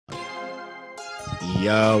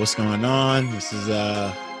Yo, what's going on? This is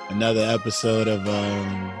another episode of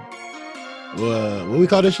what we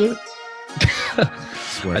call this shit?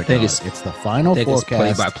 I think it's the final forecast.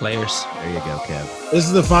 Played by players. There you go, Kev. This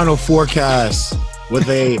is the final forecast with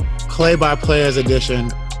a play-by-players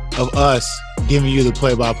edition of us giving you the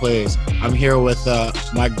play-by-plays. I'm here with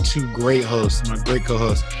my two great hosts, my great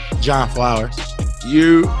co-host, John Flowers.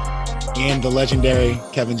 You. And the legendary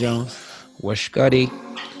Kevin Jones. What's Scotty?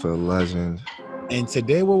 The legend. And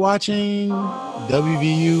today we're watching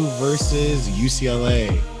WVU versus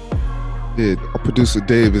UCLA. Yeah, our producer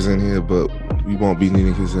Dave is in here, but we won't be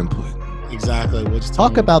needing his input. Exactly. We'll just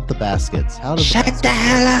Talk about the baskets. How does Shut the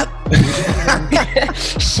hell up!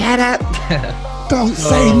 Shut up! Don't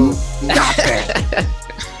say nothing.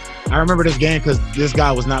 I remember this game because this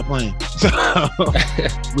guy was not playing. So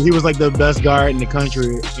he was like the best guard in the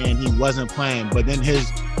country, and he wasn't playing. But then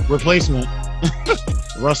his replacement,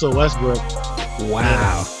 Russell Westbrook.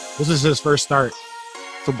 Wow. This is his first start.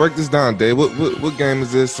 So break this down, Dave. What game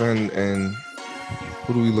is this, and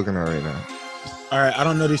what are we looking at right now? All right, I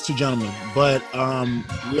don't know these two gentlemen, but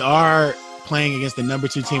we are playing against the number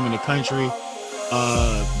 2 team in the country.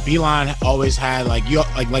 Beeline always had like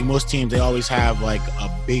most teams, they always have like a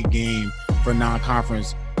big game for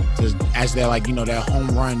non-conference as their their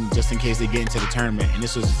home run, just in case they get into the tournament. And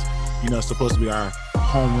this was supposed to be our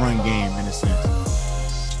home run game in a sense,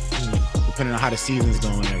 depending on how the season's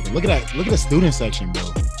going and everything. Look at the student section, bro.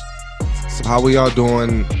 So how are y'all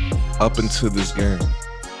doing up into this game?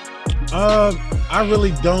 I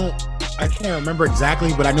can't remember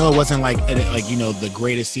exactly, but I know it wasn't the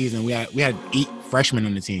greatest season. We had 8 freshmen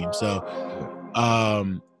on the team, so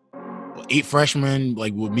 8 freshmen,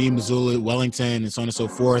 like with me, Missoula, Wellington, and so on and so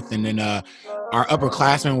forth. And then our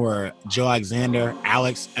upperclassmen were Joe Alexander,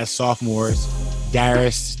 Alex as sophomores,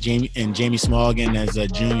 Darius, Jamie Small again as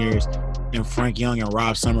juniors, and Frank Young and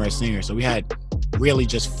Rob Summer as seniors. So we had really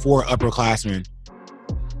just 4 upperclassmen.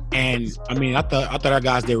 And I mean, I thought our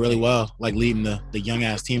guys did really well, like leading the young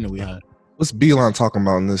ass team that we had. What's Beeline talking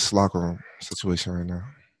about in this locker room situation right now?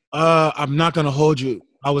 I'm not gonna hold you.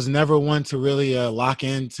 I was never one to really lock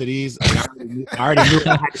into these. I already knew what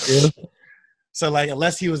I had to do. So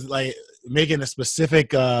unless he was making a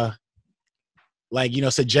specific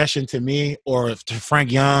suggestion to me or to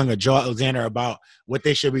Frank Young or Joe Alexander about what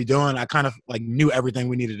they should be doing, I kind of knew everything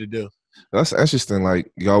we needed to do. That's interesting.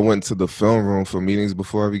 Like, y'all went to the film room for meetings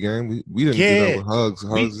before every game. We didn't do that with Hugs.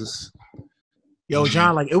 Yo,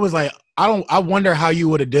 John, it was I wonder how you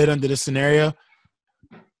would have did under this scenario.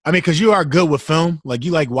 I mean, because you are good with film.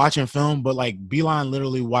 You like watching film, but Beeline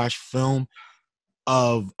literally watched film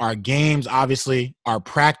of our games, obviously, our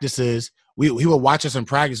practices. He would watch us in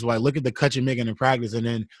practice, look at the cut you're making in practice, and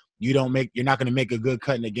then you're not going to make a good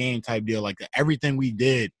cut in the game type deal. Everything we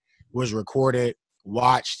did was recorded,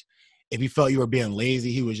 watched. If he felt you were being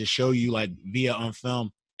lazy, he would just show you via on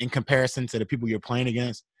film in comparison to the people you're playing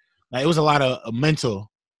against. It was a lot of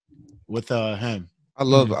mental with him. I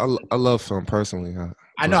love film personally.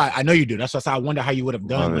 I know you do. That's why I wonder how you would have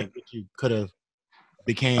done what you could have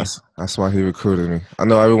became. That's why he recruited me. I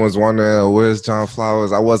know everyone's wondering, where's John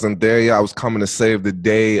Flowers? I wasn't there yet. I was coming to save the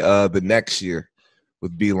day the next year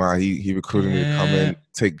with Beeline. He recruited me to come in,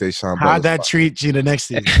 take Deshaun. How'd that treat you the next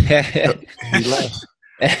season? He left.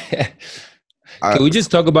 Can we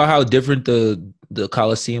just talk about how different the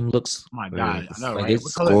Coliseum looks? Oh my God, I know, right?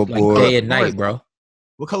 It's day and night, bro.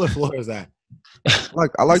 What color floor is that?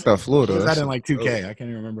 I like that floor though. Is that in 2K? I can't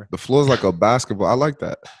even remember. The floor is like a basketball. I like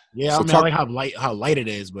that. Yeah, so I like how light it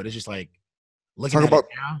is, but it's just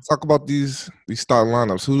talk about these starting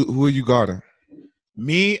lineups. Who are you guarding?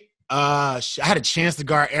 Me, I had a chance to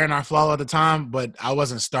guard Aaron Arflalo at the time, but I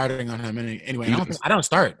wasn't starting on him anyway. I didn't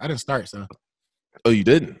start. So. Oh, you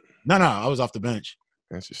didn't? No, I was off the bench.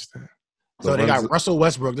 Interesting. So they got Russell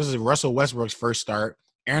Westbrook. This is Russell Westbrook's first start.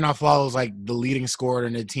 Aaron Arflalo is the leading scorer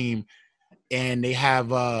in the team. And they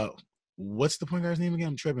have what's the point guard's name again?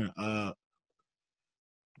 I'm tripping. Darren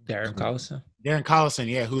Collison. Darren Collison,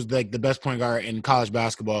 yeah, who's the best point guard in college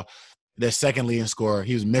basketball. Their second leading scorer.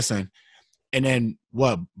 He was missing. And then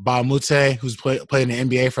Baumute, who's played in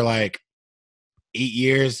the NBA for 8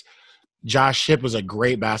 years. Josh Shipp was a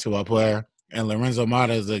great basketball player. And Lorenzo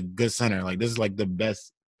Mata is a good center. This is the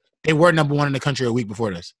best. They were number 1 in the country a week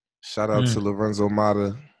before this. Shout out to Lorenzo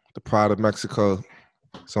Mata, the pride of Mexico.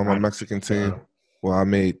 It's on my Mexican team. Well, I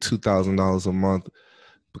made $2,000 a month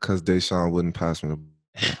because Deshaun wouldn't pass me the ball.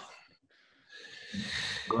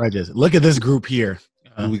 Gorgeous. Look at this group here.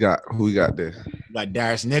 Who we got there? We got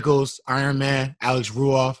Darius Nichols, Iron Man, Alex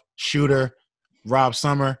Ruoff, Shooter, Rob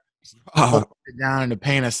Summer. down in the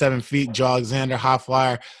paint at 7 feet. Joe Alexander, high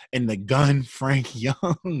flyer, and the gun, Frank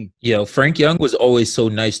Young. Yo, Frank Young was always so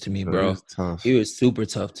nice to me, bro. Tough. He was super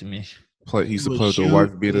tough to me. He used to play with the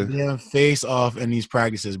wife beater. Damn face off in these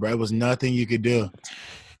practices, bro. It was nothing you could do.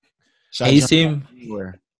 He seemed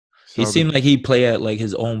like he play at like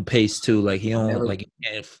his own pace too. Like he don't like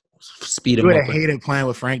speed him up. You would have hated playing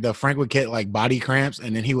with Frank though. Frank would get like body cramps,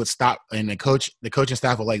 and then he would stop, and the coaching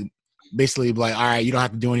staff would like basically be like, "All right, you don't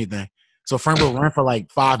have to do anything." So Frank would run for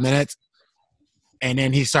like 5 minutes, and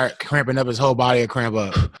then he start cramping up, his whole body would cramp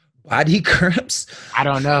up. Body cramps? I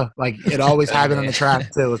don't know. Like it always happened on the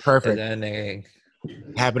track too. It was perfect.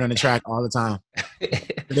 Happened on the track all the time.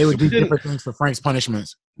 They would do different things for Frank's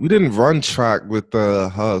punishments. We didn't run track with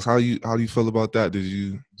hugs. How do you feel about that? Did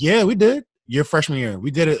you? Yeah, we did. Your freshman year,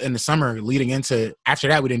 we did it in the summer leading into. After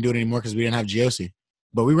that, we didn't do it anymore because we didn't have GOC.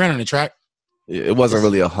 But we ran on the track. It wasn't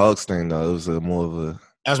really a hugs thing though. It was more of a.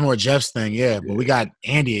 That was more Jeff's thing, yeah. But we got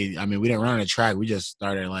Andy. I mean, we didn't run on the track. We just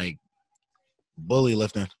started like bully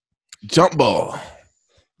lifting. Jump ball.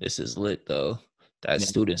 This is lit though. That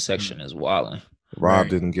student section is wilding. Rob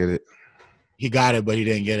didn't get it. He got it, but he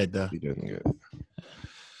didn't get it though. He didn't get it.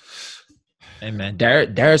 Hey man,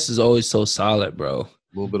 Darius is always so solid, bro. A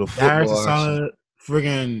little bit of football. Darius is solid.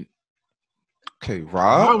 Friggin' okay,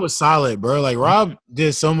 Rob was solid, bro. Like Rob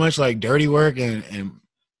did so much like dirty work and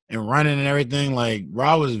running and everything. Like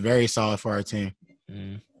Rob was very solid for our team.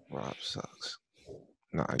 Rob sucks.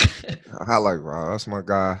 Nah, I like Rob. That's my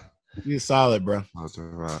guy. He's solid, bro.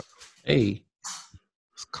 Rob. Hey.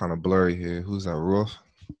 It's kind of blurry here. Who's that, Rolf?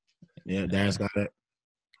 Yeah, Darius got it.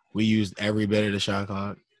 We used every bit of the shot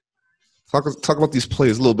clock. Talk about these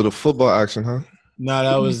plays. A little bit of football action, huh? No,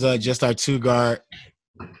 that was just our 2-guard.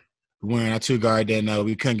 Wearing our 2-guard, then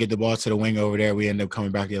we couldn't get the ball to the wing over there. We ended up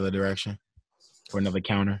coming back the other direction for another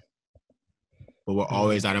counter. But we're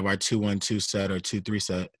always out of our 2-1-2 set or 2-3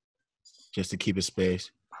 set just to keep it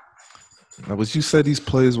space. Now, but you said these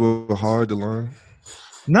plays were hard to learn?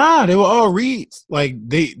 Nah, they were all reads. Like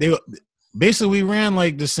they basically we ran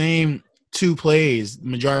like the same 2 plays the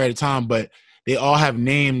majority of the time, but they all have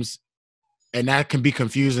names, and that can be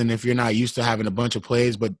confusing if you're not used to having a bunch of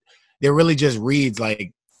plays. But they're really just reads.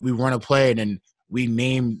 Like we run a play and then we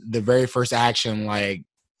name the very first action like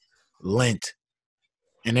lint,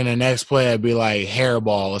 and then the next play I'd be like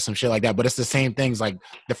hairball or some shit like that. But it's the same things. Like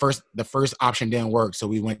the first option didn't work, so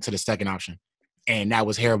we went to the second option, and that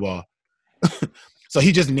was hairball. So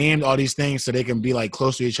he just named all these things so they can be like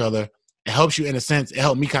close to each other. It helps you in a sense. It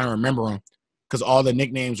helped me kind of remember them because all the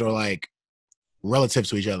nicknames are like relative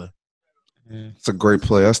to each other. It's a great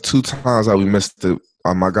play. That's 2 times that we missed it.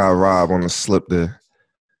 My guy Rob on the slip there.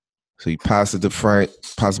 So he passed it to Frank,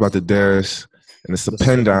 passed it back to Darius, and it's a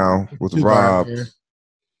pin down with Rob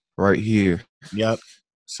right here. Yep.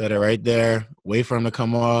 Set it right there. Wait for him to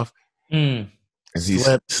come off. And he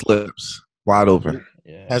slips wide open.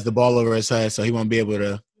 Yeah. Has the ball over his head, so he won't be able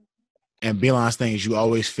to. And Beeline's thing is you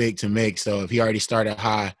always fake to make. So if he already started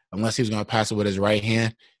high, unless he was going to pass it with his right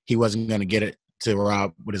hand, he wasn't going to get it to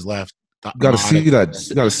Rob with his left. You got to see that.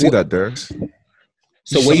 You got to see that, Darius.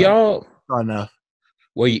 So were y'all? Enough.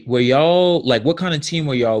 Were y'all like what kind of team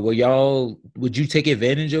were y'all? Would you take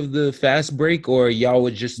advantage of the fast break, or y'all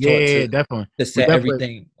would just definitely to set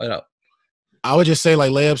everything up? I would just say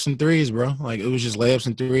like layups and threes, bro. Like it was just layups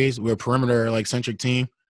and threes. We're a perimeter like centric team.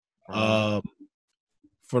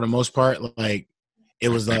 For the most part, like it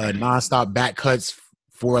was nonstop back cuts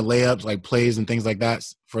for layups, like plays and things like that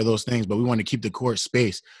for those things. But we wanted to keep the court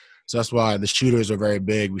space, so that's why the shooters are very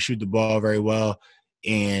big. We shoot the ball very well,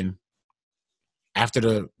 and after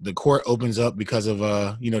the court opens up because of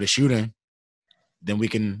the shooting, then we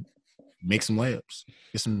can make some layups,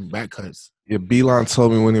 get some back cuts. Yeah, Beeline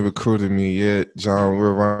told me when he recruited me, yeah, John,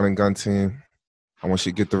 we're a run and gun team. I want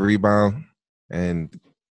you to get the rebound and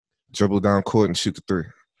dribble down court and shoot the 3.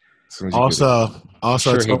 Also,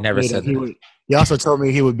 sure he never said that. He also told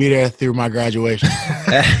me he would be there through my graduation.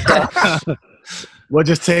 We'll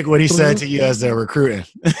just take what he said to you as a recruiting.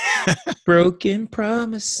 Broken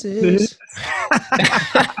promises.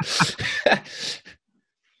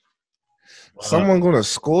 Someone gonna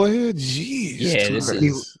score here? Jeez. Yeah,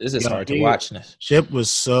 this is hard to watch. Ship was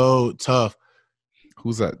so tough.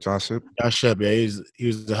 Who's that? Josh Ship? Josh Ship, yeah, he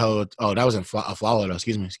was the hell. Oh, that wasn't a Flower though.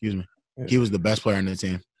 Excuse me. Yeah. He was the best player on the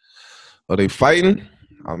team. Are they fighting?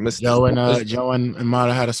 I missed Joe and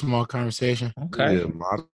Mata had a small conversation. Okay. Yeah,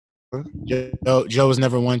 Mata. Joe was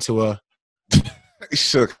never one to he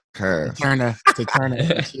shook hands. to turn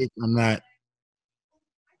a cheek on that.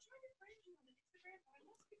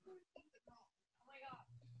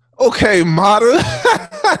 Okay, Mata.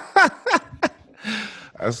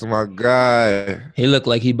 That's my guy. He looked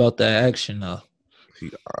like he about that action though.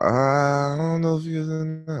 I don't know if he is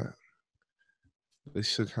in that. They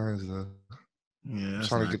shook hands though. Yeah, I'm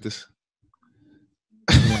trying to get this.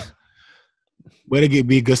 Way to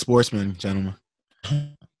be a good sportsman, gentlemen.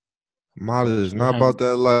 Mata is not about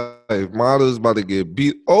that life. Mata is about to get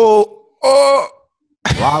beat. Oh.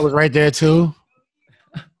 Rod was right there too.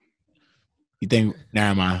 You think?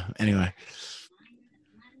 Never mind. Anyway,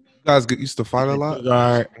 you guys get used to fight a lot.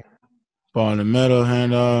 Guard, ball in the middle,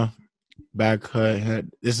 handoff, back cut.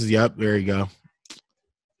 Head. This is there you go.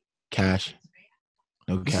 Cash.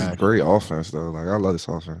 No This cash. is great offense though. Like I love this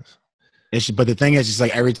offense. But the thing is, it's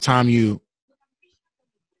like every time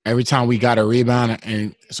we got a rebound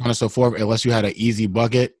and so on and so forth, unless you had an easy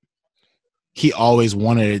bucket, he always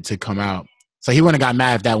wanted it to come out. So he wouldn't have got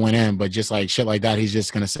mad if that went in, but just like shit like that, he's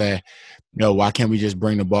just going to say, yo, why can't we just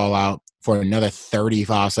bring the ball out for another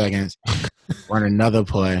 35 seconds, run another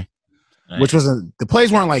play? Nice. Which wasn't – the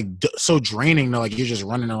plays weren't like so draining, though. Like you're just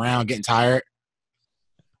running around, getting tired.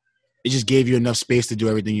 It just gave you enough space to do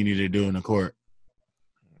everything you needed to do in the court.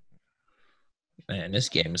 Man, this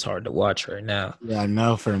game is hard to watch right now. Yeah, I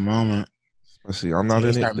know for the moment. Let's see. I'm not in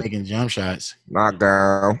it. Start making jump shots.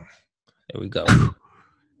 Knockdown. There we go.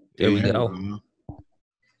 There we go.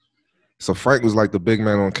 So Frank was like the big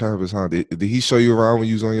man on campus, huh? Did he show you around when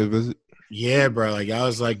you was on your visit? Yeah, bro. Like I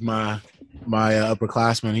was like my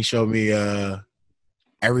upperclassman. He showed me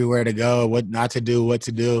everywhere to go, what not to do, what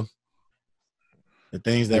to do. The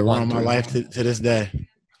things that run my life to this day.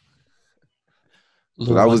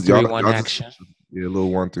 So that was y'all action. Yeah, a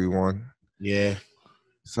little 1-3-1. Yeah.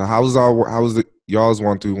 So how was y'all's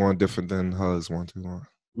 1-3-1 different than Hug's 1-3-1?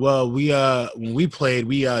 Well, when we played,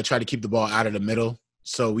 we tried to keep the ball out of the middle.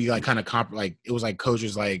 So we like kind of it was like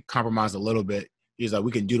coaches like compromised a little bit. He was like,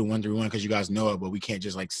 we can do the 1-3-1 because you guys know it, but we can't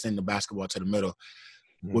just like send the basketball to the middle.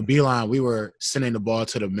 Mm-hmm. With Beeline, we were sending the ball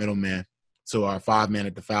to the middle man, so our 5-man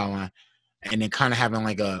at the foul line, and then kind of having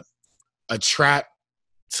like a trap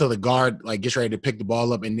till the guard like gets ready to pick the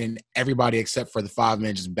ball up, and then everybody except for the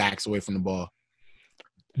 5-man just backs away from the ball.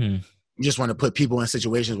 You just want to put people in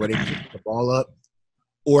situations where they can pick the ball up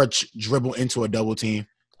or dribble into a double team.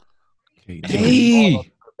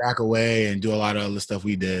 Back away and do a lot of other stuff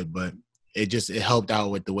we did, but it helped out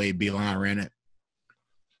with the way Beeline ran it.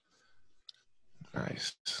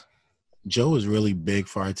 Nice. Joe was really big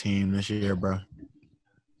for our team this year, bro.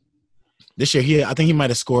 This year, I think he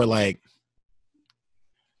might have scored like.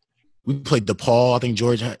 We played DePaul. I think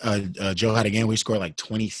Joe had a game where he scored like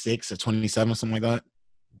 26 or 27, something like that,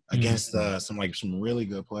 against some really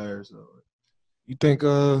good players. So. You think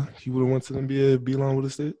he would have went to the NBA? Beeline would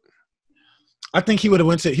have stayed? I think he would have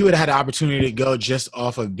had the opportunity to go just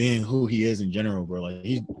off of being who he is in general, bro.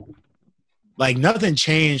 Like nothing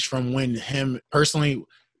changed from when him personally,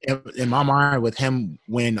 in my mind, with him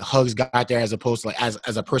when Hugs got there, as opposed to like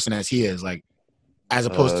as a person as he is, like as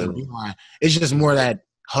opposed to Beeline. It's just more that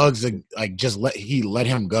Hugs like just let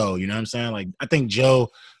him go. You know what I'm saying? Like I think Joe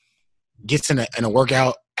gets in a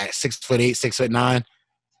workout at 6'8", 6'9",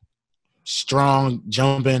 strong,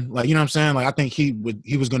 jumping. Like you know what I'm saying? Like I think he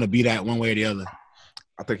was going to be that one way or the other.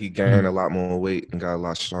 I think he gained a lot more weight and got a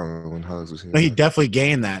lot stronger when Hugs was here. No, he definitely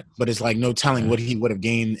gained that, but it's like no telling what he would have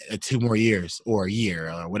gained 2 more years or a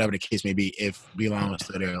year or whatever the case may be if Beeline was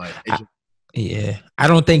still there. Like, I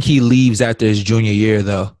don't think he leaves after his junior year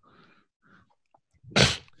though.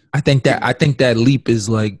 I think that leap is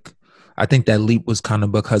like, I think that leap was kind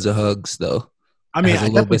of because of Hugs though. I mean, I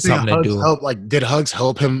definitely think did Hugs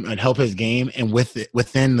help him and help his game and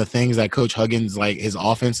within the things that Coach Huggins, like his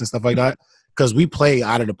offense and stuff like that? Because we play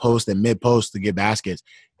out of the post and mid-post to get baskets.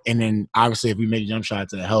 And then, obviously, if we make jump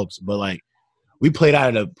shots, it helps. But, like, we played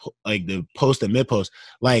out of the post and mid-post.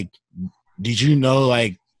 Like, did you know,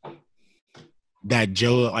 like, that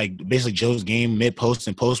Joe, like, basically Joe's game mid-post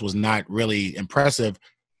and post was not really impressive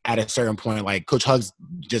at a certain point. Like, Coach Hugs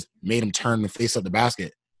just made him turn and face up the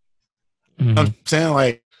basket. You know what I'm saying?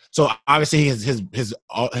 Like, so, obviously,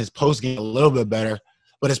 his post game a little bit better.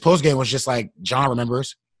 But his post game was just like John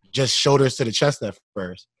remembers. Just shoulders to the chest at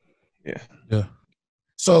first. Yeah.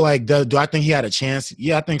 So, like, do I think he had a chance?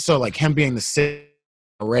 Yeah, I think so. Like, him being the 6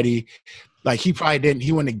 already, like, he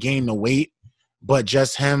wouldn't have gained the weight, but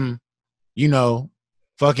just him, you know,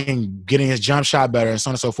 fucking getting his jump shot better and so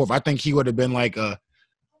on and so forth. I think he would have been like a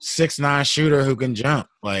 6'9" shooter who can jump.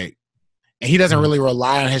 Like, and he doesn't really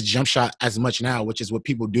rely on his jump shot as much now, which is what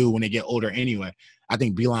people do when they get older anyway. I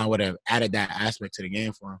think Beeline would have added that aspect to the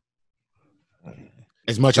game for him.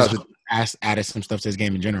 As much as added some stuff to his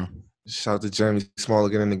game in general. Shout out to Jeremy Small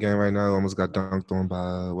getting in the game right now. Almost got dunked on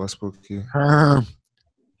by Westbrook here.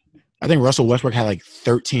 I think Russell Westbrook had like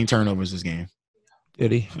 13 turnovers this game.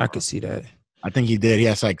 Did he? I could see that. I think he did. He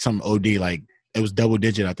has like some OD, like it was double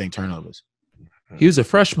digit, I think, turnovers. He was a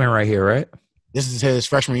freshman right here, right? This is his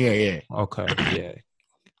freshman year, yeah. Okay, yeah.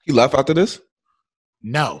 He left after this?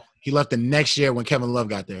 No, he left the next year when Kevin Love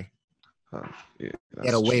got there. Oh, yeah, He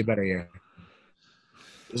had a way better year.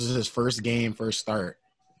 This is his first game, first start.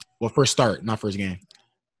 Well, first start, not first game.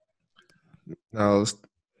 Now let's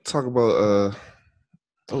talk about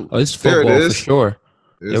it's football for sure.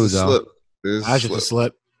 There's there we go. Slip. There's I just a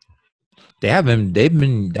slip.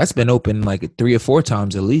 That's been open like 3 or 4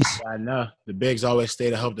 times at least. I know. The bigs always stay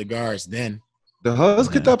to help the guards. Then The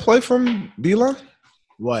Huzz get that play from Beeline?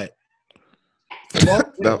 what?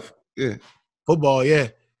 Football? Yeah. Football, yeah.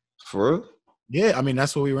 For real? Yeah, I mean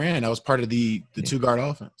that's what we ran. That was part of the 2-guard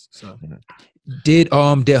offense. So Did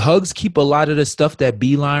Hugs keep a lot of the stuff that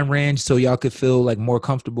Beeline ran so y'all could feel like more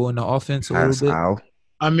comfortable in the offense a little bit? Ow.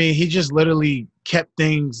 I mean, he just literally kept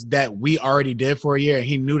things that we already did for a year. And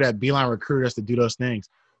he knew that Beeline recruited us to do those things.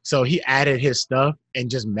 So he added his stuff and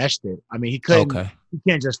just meshed it. I mean, he couldn't. Okay. You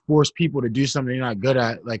can't just force people to do something you're not good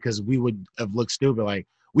at, like, because we would have looked stupid. Like,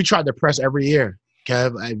 we tried to press every year,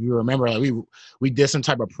 Kev. If you remember, like we did some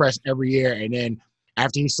type of press every year. And then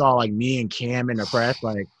after he saw, like, me and Cam in the press,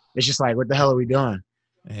 like, it's just like, what the hell are we doing?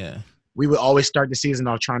 Yeah. We would always start the season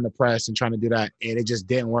off trying to press and trying to do that, and it just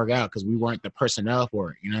didn't work out because we weren't the personnel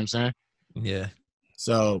for it. You know what I'm saying? Yeah.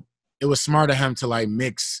 So it was smart of him to like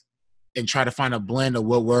mix and try to find a blend of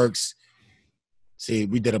what works. See,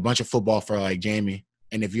 we did a bunch of football for like Jamie,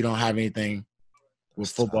 and if you don't have anything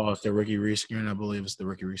with football, it's the rookie rescreen. I believe it's the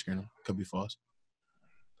rookie rescreen. Could be false.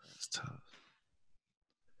 That's tough.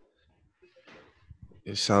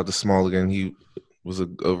 Yeah, shout out to Small again. He was a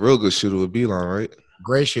real good shooter with Beeline, right?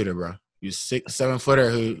 Great shooter, bro. He's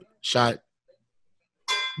 7-footer who shot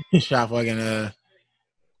fucking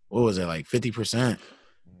what was it, like 50%?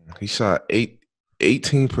 He shot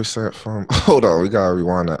 18% from hold on, we gotta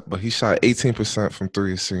rewind that. But he shot 18% from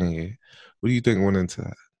 3 his senior year. What do you think went into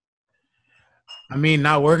that? I mean,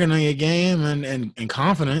 not working on your game and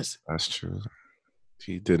confidence. That's true.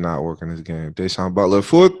 He did not work in his game. Deshaun Butler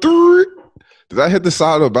for 3. Did that hit the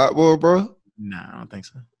side of the backboard, bro? Nah, I don't think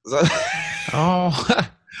so.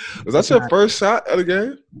 Was that your first shot of the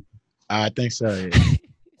game? I think so, yeah.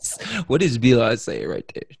 What does Beeline say right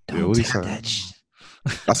there? Yeah, what he said?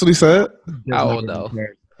 That's what he said? I don't know.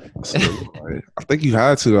 I think you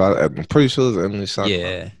had to. I'm pretty sure it was Emily shot.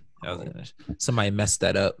 Yeah. Somebody messed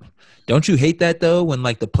that up. Don't you hate that though? When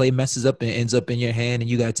like the play messes up and ends up in your hand and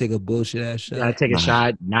you gotta take a bullshit ass shot. You gotta take a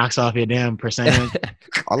shot, knocks off your damn percentage.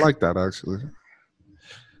 I like that actually.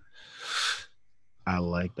 I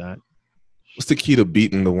like that. What's the key to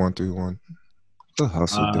beating the 1-3-1? It's a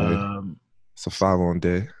hustle day. It's a 5-on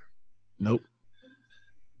day. Nope.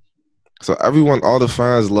 So all the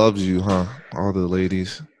fans loves you, huh? All the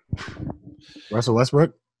ladies. Russell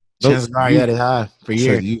Westbrook? Nope. Chances are he had it high for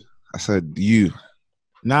years. I said you.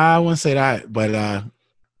 Nah, I wouldn't say that, but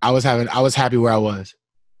I was happy where I was.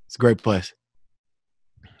 It's a great place.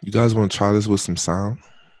 You guys want to try this with some sound?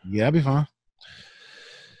 Yeah, that'd be fine.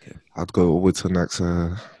 Okay. I'll go over to next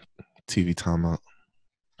TV timeout.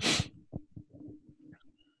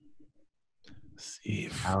 Let's see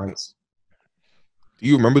if Alex. Do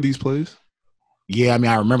you remember these plays? Yeah, I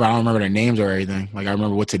mean, I remember. I don't remember their names or anything. Like, I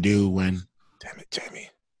remember what to do when. Damn it, Jamie.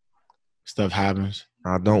 Stuff happens.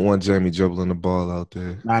 I don't want Jamie dribbling the ball out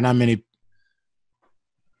there. Nah, not many.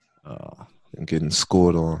 And getting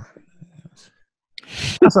scored on.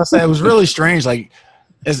 That's what I said. It was really strange. Like,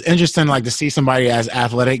 it's interesting, like, to see somebody as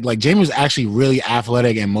athletic. Like, Jamie was actually really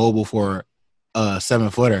athletic and mobile for a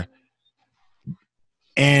 7-footer.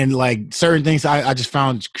 And, like, certain things I just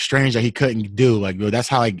found strange that he couldn't do. Like, that's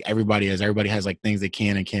how, like, everybody is. Everybody has, like, things they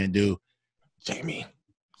can and can't do. Jamie.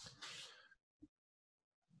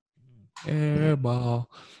 Air ball.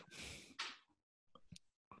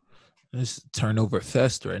 It's turnover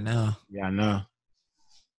fest right now. Yeah, I know.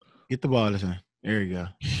 Get the ball this time. There you go.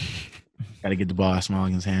 Got to get the ball out of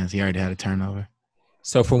Smalling's hands. He already had a turnover.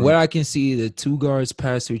 So from what I can see, the 2 guards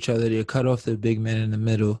pass to each other. They cut off the big man in the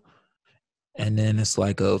middle. And then it's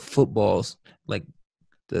like a footballs, like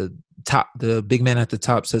the big man at the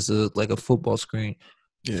top says like a football screen.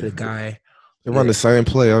 Yeah. The guy. They run the same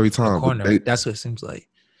play every time. Corner. That's what it seems like.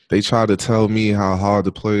 They tried to tell me how hard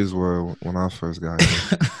the plays were when I first got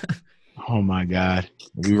here. Oh my God.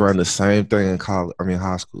 We run the same thing in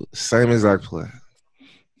high school. Same exact play.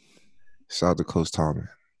 Shout out to Coach Tommy.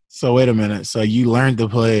 So wait a minute. So you learned the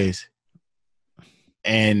plays.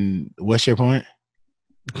 And what's your point?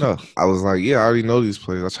 No, I was like, yeah, I already know these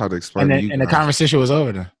plays. I tried to explain to you. And the conversation was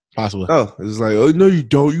over then. Possibly. No, it's like, oh no, you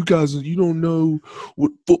don't. You guys, you don't know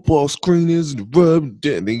what football screen is and the rub.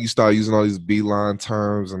 And then you start using all these beeline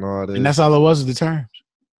terms and all this. And that's all it was the terms.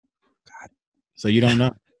 So you don't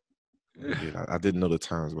know. Yeah, I didn't know the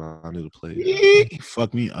terms, but I knew the play. You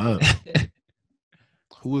fuck me up.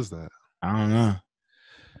 Who was that? I don't know.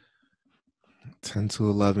 10 to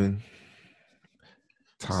 11.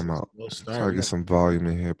 Timeout. Try to get some volume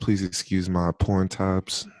in here. Please excuse my porn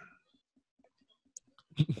tabs.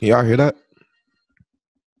 Y'all hear that?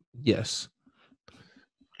 Yes.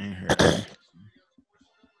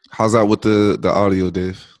 How's that with the audio,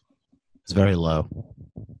 Dave? It's very low.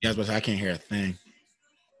 Yeah, but I can't hear a thing.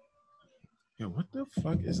 Yo, what the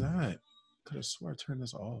fuck is that? Could have swore I turned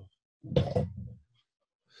this off.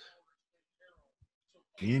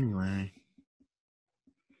 Anyway.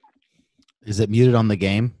 Is it muted on the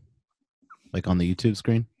game? Like on the YouTube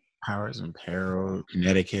screen? Powers and Peril,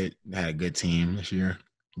 Connecticut had a good team this year.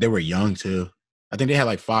 They were young too. I think they had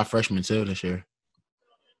like 5 freshmen too this year.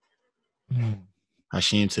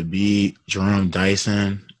 Hashim Tabi, Jerome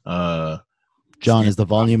Dyson. John, is the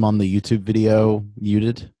volume on the YouTube video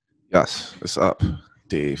muted? Yes, it's up,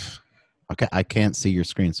 Dave. Okay, I can't see your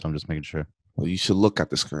screen, so I'm just making sure. Well, you should look at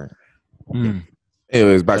the screen.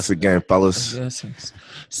 Anyways, back to the game, fellas.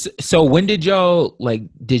 So when did y'all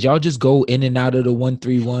just go in and out of the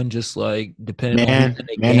 1-3-1 just like depending on who's in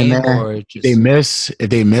the game, or just... if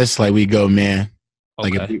they miss, like we go man.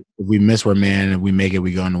 Okay. Like if we miss, we're man. If we make it,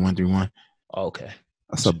 we go into 1-3-1. Okay.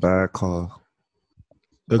 That's a bad call.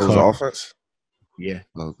 Good call. Offense? Yeah.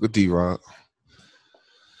 Oh, good D-Rod.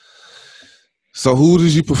 So who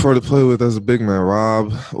did you prefer to play with as a big man,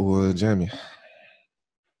 Rob or Jamie?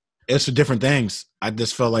 It's for different things. I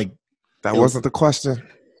just felt like that wasn't the question.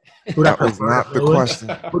 That was not the question.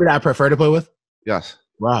 Who did I prefer to play with? Yes.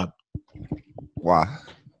 Rob. Why?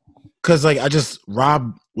 Because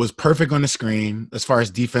Rob was perfect on the screen as far as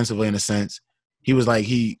defensively in a sense. He was like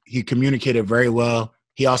he communicated very well.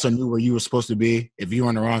 He also knew where you were supposed to be. If you were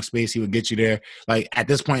in the wrong space, he would get you there. Like at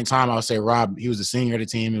this point in time, I would say Rob, he was the senior of the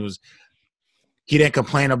team. He didn't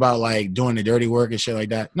complain about like doing the dirty work and shit like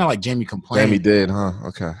that. Not like Jamie complained. Jamie did, huh?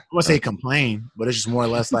 Okay. I wouldn't say he complained, but it's just more or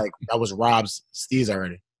less like that was Rob's steez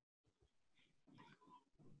already.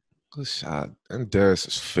 Good shot. And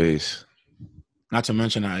Darius's face. Not to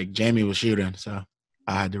mention like Jamie was shooting, so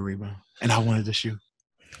I had to rebound. And I wanted to shoot.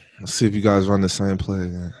 Let's see if you guys run the same play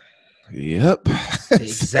again. Yep. The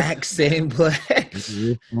exact same play.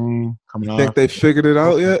 Think they figured it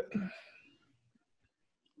out yet?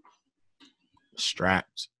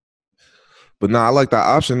 Strapped. But I like that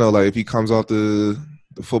option though. Like if he comes off the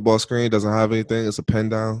football screen, doesn't have anything, it's a pen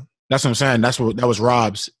down. That's what I'm saying. That was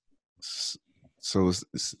Rob's. So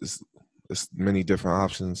it's many different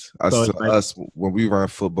options. Us when we run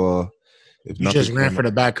football, if you just ran for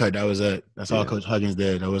the back cut, that was it. That's all Coach Huggins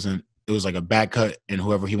did. It was like a back cut, and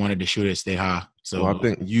whoever he wanted to shoot it stay high. So I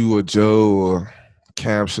think you or Joe or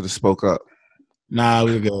Cam should have spoke up. Nah,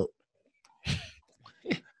 we were good.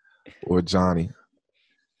 Or Johnny.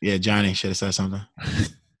 Yeah, Johnny should have said something.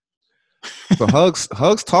 So Hugs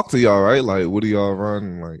talk to y'all, right? Like, what do y'all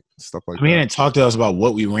run? Like stuff like that. He didn't talk to us about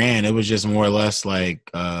what we ran. It was just more or less like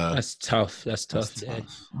that's tough. That's tough.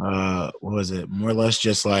 What was it? More or less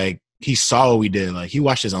just like he saw what we did. Like he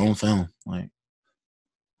watched his own film. Like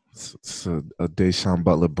it's a Deshaun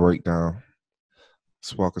Butler breakdown.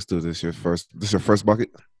 Let's walk us through this. Your first bucket?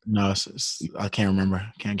 No, I can't remember.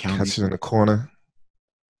 Can't count. Catch it in the corner.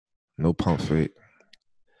 No pump fake.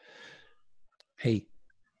 Hey.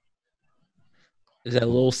 Is that a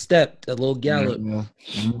little step, that little gallop?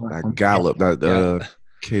 That gallop that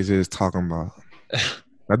KJ is talking about.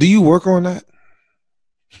 Now, do you work on that?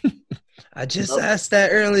 I just asked that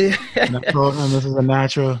earlier. This is a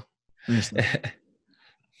natural.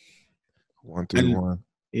 1-3-1.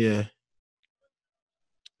 Yeah.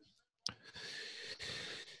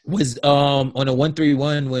 Was on a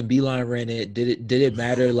 1-3-1 when Beeline ran it, did it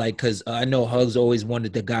matter? Like, because I know Hugs always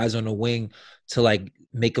wanted the guys on the wing to like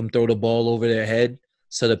make them throw the ball over their head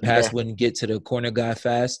so the pass wouldn't get to the corner guy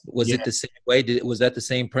fast. Was it the same way? Was that the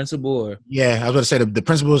same principle? Or yeah, I was going to say the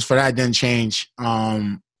principles for that didn't change.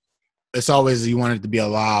 It's always you want it to be a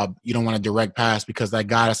lob. You don't want a direct pass because that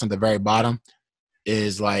guy that's at the very bottom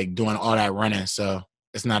is like doing all that running. So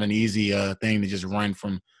it's not an easy thing to just run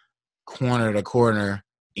from corner to corner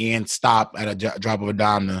and stop at a drop of a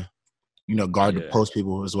dime to, guard the post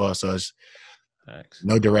people as well. So it's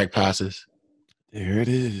no direct passes. There it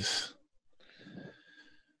is.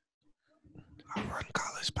 I run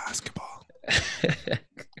college basketball.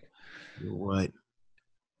 What?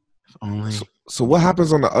 If only. So what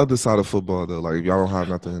happens on the other side of football though? Like if y'all don't have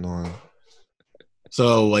nothing on.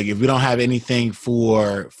 So, like, if we don't have anything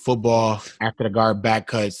for football after the guard back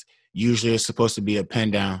cuts, usually it's supposed to be a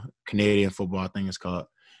pin down. Canadian football, I think it's called.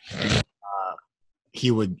 And, he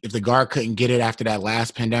would, if the guard couldn't get it after that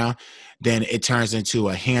last pin down, then it turns into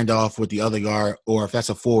a handoff with the other guard, or if that's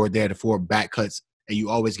a forward there, the forward back cuts, and you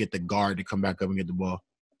always get the guard to come back up and get the ball.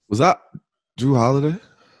 Was that Drew Holiday?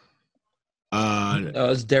 No,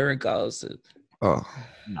 it's Derek Collison. Oh,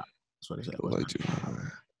 no, that's what I said. like Drew Holiday.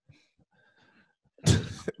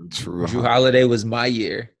 Drew Holiday was my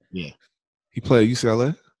year. Yeah, He played at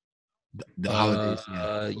UCLA. the holidays.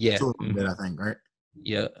 Yeah. Two of them did, I think, right?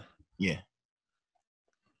 Yeah. Yeah.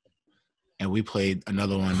 And we played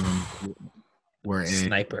another one when we're in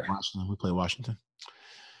Sniper. Washington. We played Washington.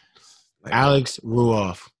 Alex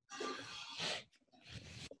Ruoff.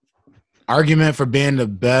 Argument for being the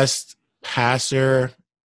best passer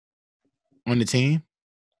on the team?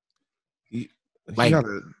 He Like, got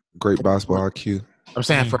a great basketball IQ. I'm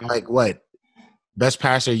saying for like what? Best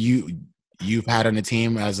passer you've had on the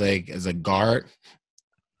team as a guard?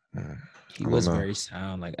 He was very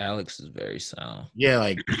sound. Like Alex is very sound. Yeah,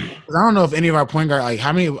 like 'cause I don't know if any of our point guards, like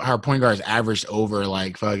how many of our point guards averaged over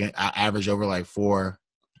like fucking average over like 4.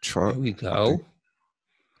 Trump. Here we go.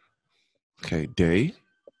 Okay, Day.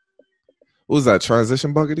 What was that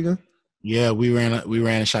transition bucket again? Yeah, we ran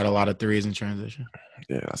and shot a lot of threes in transition.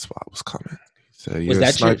 Yeah, that's why I was coming. So Was you're a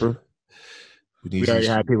that sniper. We already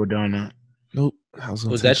had people doing that. Nope.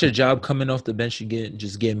 Was that your job coming off the bench and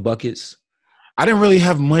getting buckets? I didn't really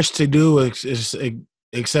have much to do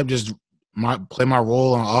except just play my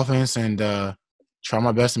role on offense and try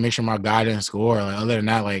my best to make sure my guy didn't score. Like other than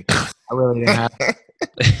that, like I really didn't have.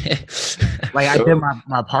 Like I did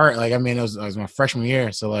my part. Like I mean, it was my freshman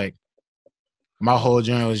year, so like my whole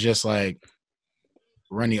journey was just like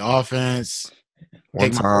run the offense, one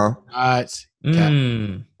time. Shots,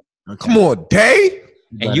 Mm. okay. Come on, Day.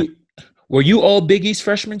 And were you all Big East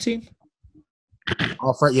freshman team?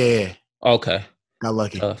 Yeah. Okay. Got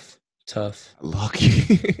lucky. Tough.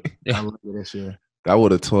 Lucky. Got lucky this year. That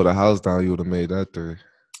would have tore the house down. You would have made that 3.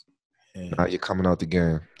 Yeah. Now you're coming out the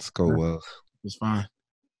game. Let's go, Wells. It's fine.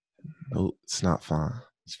 No, it's not fine.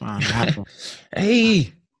 It's fine. It happens.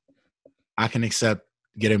 Hey. I can accept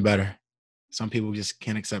getting better. Some people just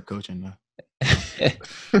can't accept coaching though.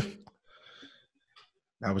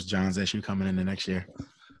 That was John's issue coming in the next year.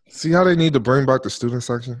 See how they need to bring back the student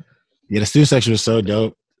section? Yeah, the student section was so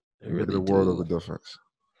dope. They really The world do. of a difference.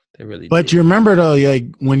 They really But do. you remember though, like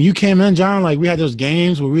when you came in, John, like we had those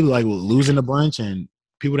games where we like were losing a bunch and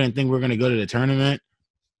people didn't think we were gonna go to the tournament.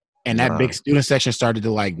 And that big student section started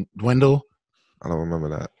to like dwindle. I don't remember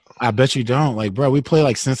that. I bet you don't. Like, bro, we played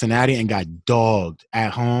like Cincinnati and got dogged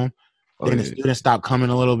at home. Then the students stopped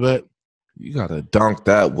coming a little bit. You gotta dunk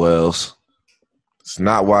that, Wells. It's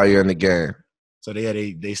not why you're in the game. So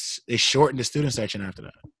they shortened the student section after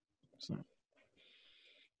that. So.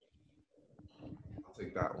 I'll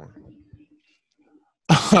take that one.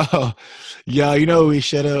 Yeah, you know we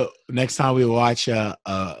should have next time we watch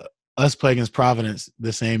us play against Providence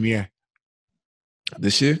the same year.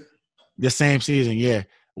 This year? The same season, yeah.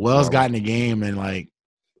 Wells got in the game and like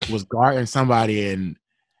was guarding somebody and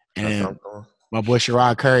my boy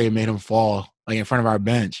Sherrod Curry made him fall like in front of our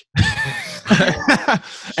bench.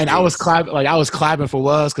 And I was clapping for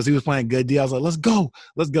Wells because he was playing good D. I was like, let's go.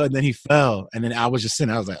 And then he fell. And then I was just sitting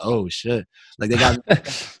there. I was like, oh shit. Like they got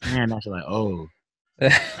man, I was like, oh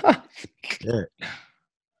shit.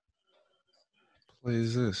 What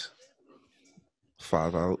is this?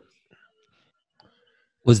 5 out.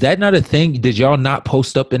 Was that not a thing? Did y'all not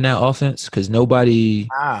post up in that offense? Because nobody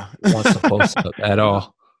wants to post up at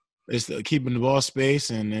all. It's keeping the ball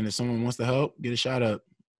space, and then if someone wants to help, get a shot up.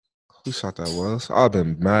 Who shot that was? I've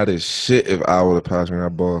been mad as shit if I would have passed me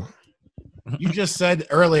that ball. You just said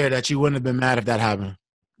earlier that you wouldn't have been mad if that happened.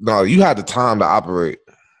 No, you had the time to operate.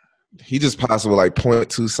 He just passed it with like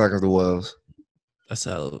 0.2 seconds to Wells. That's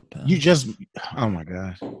a hell of a pass. You just – oh, my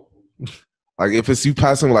God. Like, if it's you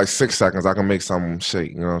passing with like 6 seconds, I can make something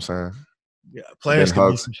shake. You know what I'm saying? Yeah, players Then can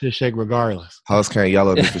make Hugs. some shit shake regardless. Hugs can't yell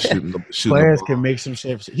at me for shooting the Players ball. can make some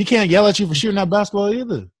shit. He can't yell at you for shooting that basketball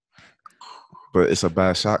either. But it's a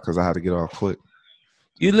bad shot because I had to get off quick.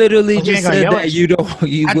 You literally He just ain't gonna said yell that at you don't.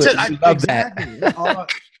 You I would took- you love exactly. that.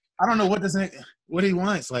 I don't know what he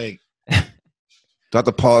wants. Like, Do I have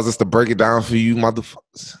to pause this to break it down for you,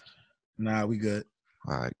 motherfuckers? nah, we good.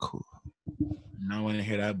 All right, cool. No, I want to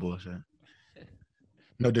hear that bullshit.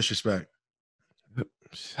 No disrespect.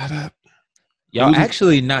 Shut up. Y'all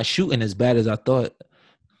actually not shooting as bad as I thought.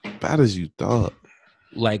 Bad as you thought.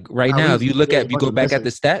 Like right Nah, now, we- if you look we at, if you go fucking back at the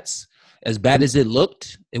missing. stats, as bad as it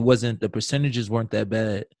looked, it wasn't. The percentages weren't that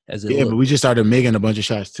bad as it Yeah, looked. but we just started making a bunch of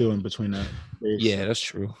shots too in between that. Yeah, that's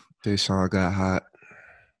true. Deshaun got hot.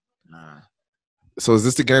 Nah, So is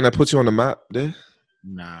this the game that put you on the map, there?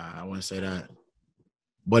 I wouldn't say that.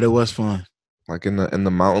 But it was fun. Like in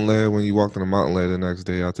the mountain lair when you walked in the mountain lair the next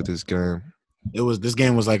day after this game. This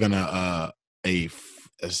game was like on a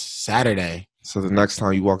Saturday. So the next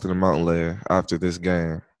time you walked in the mountain lair after this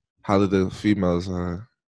game, how did the females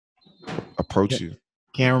approach you?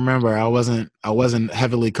 Can't remember. I wasn't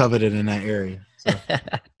heavily coveted in that area. So.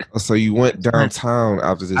 So you went downtown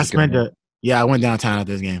after this game. I went downtown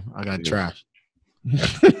after this game. I got trashed.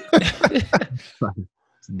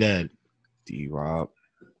 It's dead. D-Rob.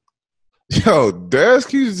 Yo, Darius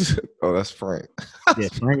keeps. Oh, that's Frank. Yeah,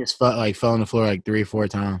 Frank just fell on the floor like 3 or 4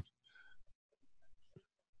 times.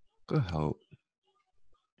 Good help.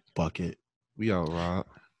 Bucket. We out, Rob.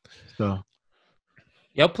 So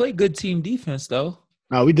Y'all play good team defense though.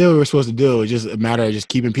 no, we did what we were supposed to do. It was just a matter of just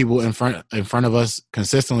keeping people in front of us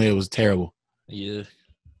consistently. It was terrible. Yeah.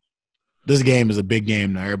 This game is a big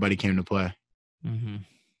game now. Everybody came to play. Mm-hmm.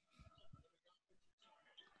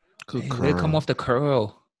 Good They come off the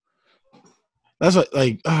curl. That's what,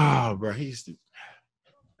 bro.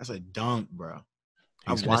 That's a dunk, bro.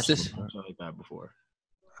 I've watched something like that before.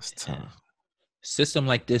 That's tough. System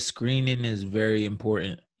like this, screening is very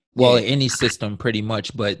important. Well, any system, pretty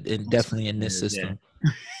much, but definitely in this system,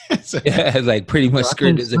 yeah, like pretty much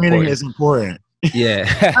screening is important.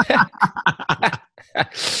 Yeah.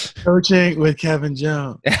 Coaching with Kevin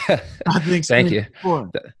Jones. I think. Thank you.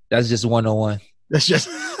 That's just 101. That's just.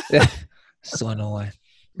 It's 101.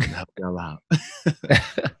 Help y'all out. I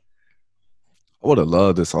would have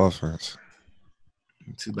loved this offense.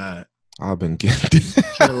 Too bad. I've been getting.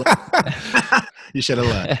 You should have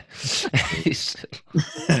left.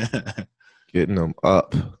 Getting them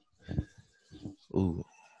up. Ooh.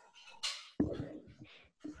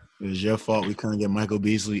 It was your fault we couldn't get Michael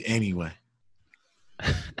Beasley anyway.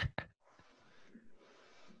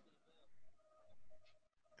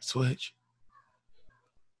 Switch.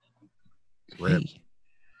 Rip.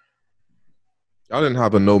 Y'all didn't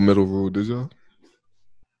have a no middle rule, did y'all?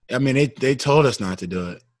 I mean, they told us not to do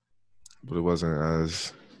it. But it wasn't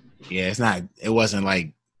as. Yeah, it wasn't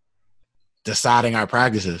like deciding our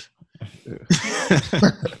practices. Yeah.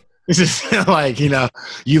 It's just like, you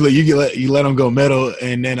let them go middle,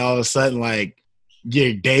 and then all of a sudden, like,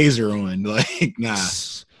 your days are ruined. Like, nah.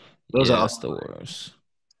 Those are the worst.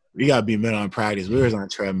 We got to be middle in practice. We was on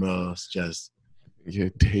treadmills, just. Your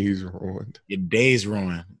days ruined. Your days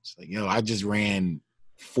ruined. It's like, I just ran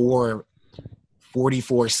 4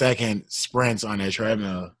 44-second sprints on that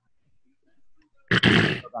treadmill.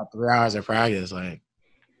 About 3 hours of practice, like.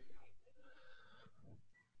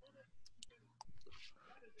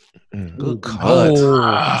 Good cut.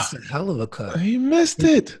 That's a hell of a cut. He missed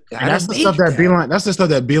it. And that's the stuff that Beeline. That's the stuff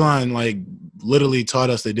that Beeline like literally taught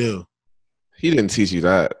us to do. He didn't teach you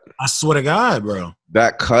that. I swear to God, bro.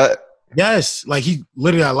 That cut. Yes, like he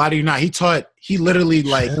literally. I lie to you not. He literally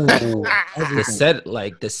like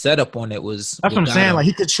the setup on it was. That's what I'm saying. Like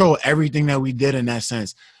he controlled everything that we did in that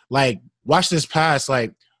sense. Like watch this pass.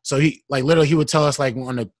 Like so he like literally he would tell us like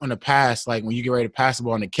on the pass, like when you get ready to pass the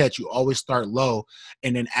ball on the catch, you always start low,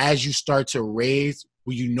 and then as you start to raise,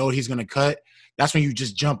 when you know he's gonna cut, that's when you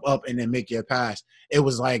just jump up and then make your pass. It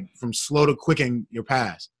was like from slow to quick in your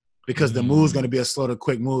pass because the move's gonna be a slow to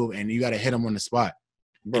quick move, and you got to hit him on the spot.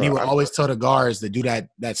 Bro, and he would always tell the guards to do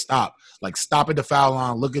that stop. Like, stop at the foul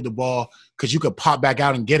line, look at the ball, because you could pop back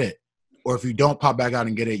out and get it. Or if you don't pop back out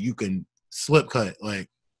and get it, you can slip cut. Like,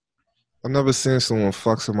 I've never seen someone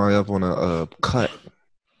fuck somebody up on a cut.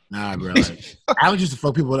 Nah, bro. Like, I would used to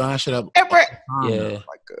fuck people on that shit up. Yeah.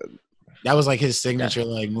 That was like his signature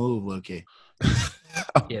move, okay.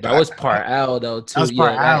 Yeah, that was part Al though too. That was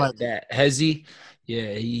part Al, like that Hezzy.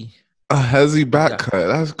 Yeah, he a Hezzy back cut.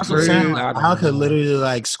 That's crazy. Al could literally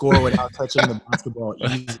like score without touching the basketball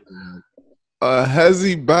easy. A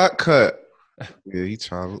Hezzy back cut. Yeah, he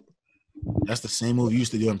traveled. That's the same move you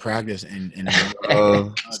used to do in practice, and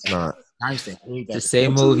it's not. I used to hate that. The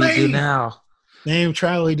same move he do now. Same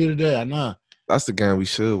travel he do today. I know. That's the game we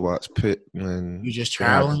should watch. Pitt when you just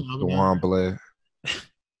traveling. Dewan Blair.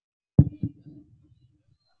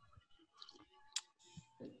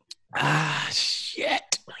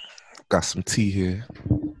 Shit. Got some tea here.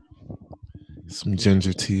 Some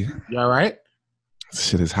ginger tea. You all right?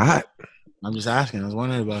 Shit is hot. I'm just asking. I was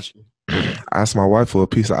wondering about you. I asked my wife for a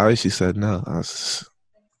piece of ice. She said no. Must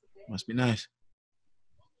be nice.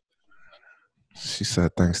 She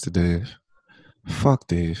said thanks to Dave. Fuck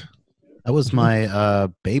Dave. That was my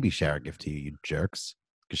baby shower gift to you, you jerks.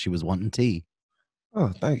 because she was wanting tea.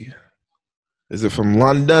 Oh, thank you. Is it from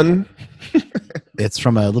London? It's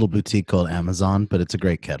from a little boutique called Amazon, but it's a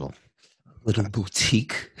great kettle. Little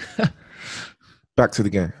boutique. Back to the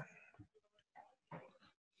game.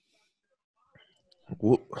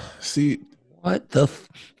 See, What the?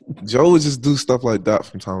 Joe would just do stuff like that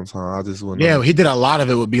from time to time. I just wouldn't. Yeah, he did a lot of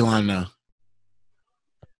it with Beeline though.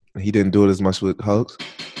 He didn't do it as much with Hugs.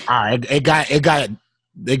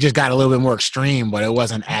 They just got a little bit more extreme, but it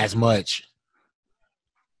wasn't as much.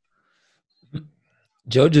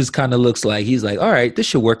 Joe just kind of looks like he's like, all right, this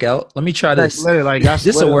should work out. Let me try this.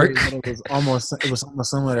 This will work. It was almost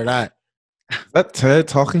similar to that. Is that Ted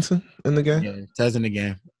Talkington in the game? Yeah, Ted's in the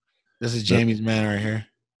game. This is Jamie's man right here.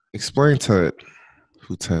 Explain Ted.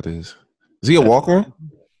 Who Ted is? Is he a walk-on?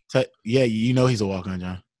 Ted, yeah, you know he's a walk-on,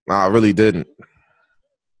 John. Nah, I really didn't.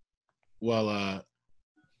 Well,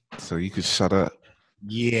 so you could shut up.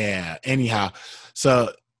 Yeah. Anyhow,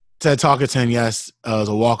 so Ted Talkington, yes, was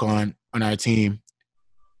a walk-on our team.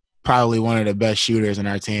 Probably one of the best shooters in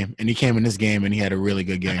our team, and he came in this game and he had a really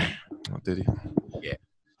good game. Oh, did he? Yeah.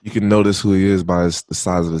 You can notice who he is by the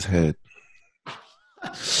size of his head.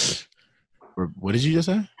 What did you just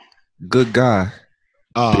say? Good guy.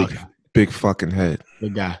 Oh, big fucking head.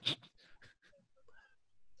 Good guy.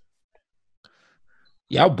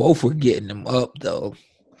 Y'all both were getting them up though.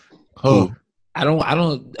 Who? I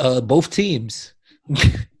don't. Both teams.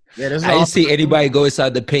 Yeah, I didn't see anybody go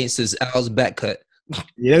inside the paint since Al's back cut.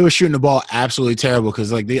 Yeah, they were shooting the ball absolutely terrible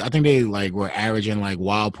because I think they were averaging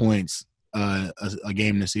wild points a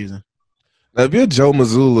game this season. Now, if you're Joe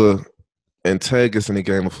Mazzulla and Ted gets in the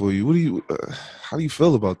game before you, how do you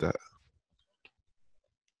feel about that?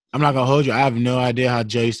 I'm not gonna hold you. I have no idea how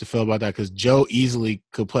Joe used to feel about that because Joe easily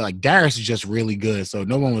could play. Darius is just really good, so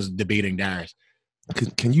no one was debating Darius.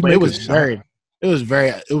 Can you? But make it was a shot?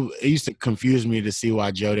 It used to confuse me to see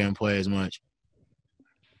why Joe didn't play as much.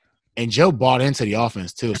 And Joe bought into the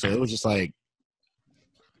offense too, so it was just like.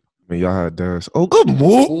 I mean, y'all had Darius. Oh, good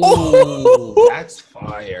move! Ooh, that's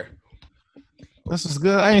fire. This is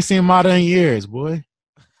good. I ain't seen Mata in years, boy.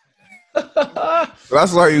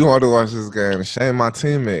 That's why you want to watch this game. Shame my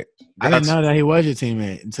teammate. I didn't know that he was your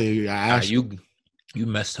teammate until I asked you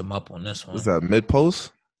messed him up on this one. Was that mid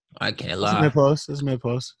post? I can't It's lie. mid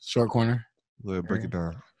post. Short corner. Let break it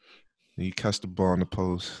down. You catch the ball in the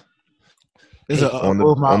post. This is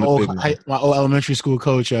my old elementary school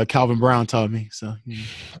coach, Calvin Brown, taught me. So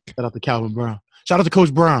shout out to Calvin Brown. Shout out to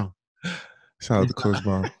Coach Brown. Shout out to Coach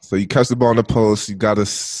Brown. So you catch the ball in the post. You got a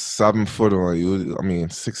 7-footer on you. I mean,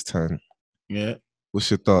 6'10". Yeah.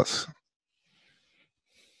 What's your thoughts?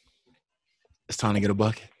 It's time to get a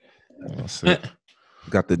bucket. That's it.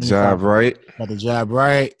 Got the jab right. Got the jab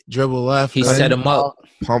right. Dribble left. He set him up.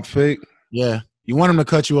 Pump fake. Yeah. You want him to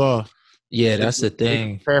cut you off. Yeah, that's the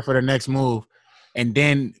thing. Prepare for the next move. And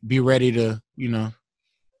then be ready to,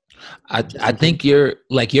 I think your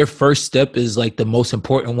first step is the most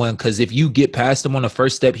important one because if you get past him on the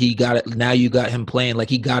first step, he got it. Now you got him playing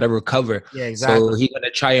he got to recover. Yeah, exactly. So he's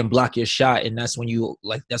gonna try and block your shot, and that's when you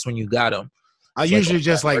got him. I usually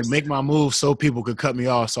just make my move so people could cut me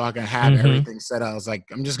off, so I can have everything set out. It's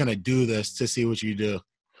I'm just gonna do this to see what you do.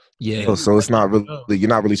 Yeah. Oh, so it's not really you're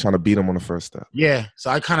not really trying to beat him on the first step. Yeah. So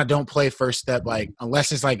I kind of don't play first step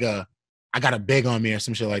unless it's I got a big on me or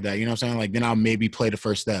some shit like that. You know what I'm saying? Then I'll maybe play the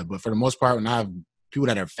first step. But for the most part, when I have people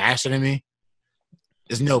that are faster than me,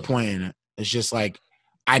 there's no point in it. It's just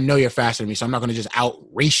I know you're faster than me, so I'm not going to just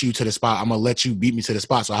out-race you to the spot. I'm going to let you beat me to the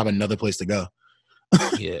spot so I have another place to go.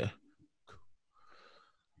 Yeah.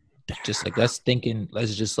 Just that's thinking.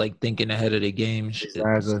 Let's just thinking ahead of the game.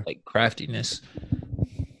 Exactly. Craftiness.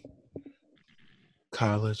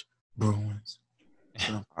 College Bruins.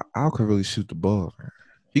 Al can really shoot the ball, man.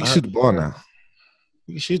 He can shoot the ball now.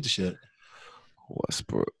 He can shoot the shit.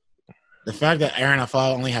 Westbrook. The fact that Aaron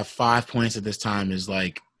Aflalo only had 5 points at this time is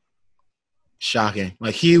shocking.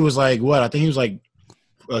 He was what? I think he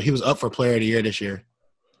was he was up for Player of the Year this year.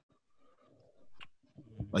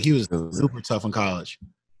 He was super tough in college.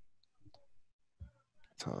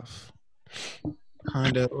 Tough.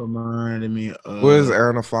 Kind of reminded me of. Where's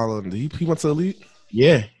Aaron Aflalo? He went to the league?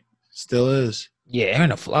 Yeah, still is. Yeah, Aaron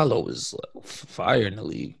Aflalo was fire in the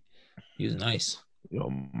league. He was nice. Yo,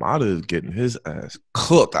 Mata is getting his ass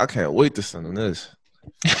cooked. I can't wait to send him this.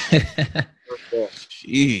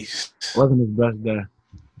 Jeez. Wasn't his best day.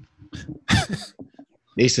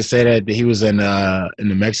 They used to say that he was in the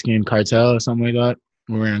Mexican cartel or something like that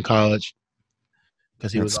when we were in college.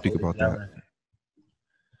 Because he was speak about that.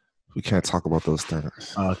 We can't talk about those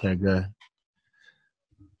things. Oh, okay, good.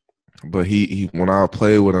 But he when I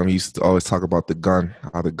played with him, he used to always talk about the gun,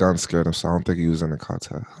 how the gun scared him. So I don't think he was in the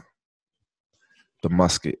contact. The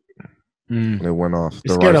musket. And it went off.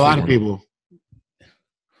 It scared a lot of people.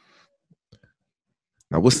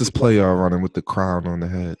 Now, what's this play y'all running with the crown on the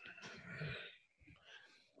head?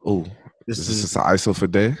 Oh, is this an ISO for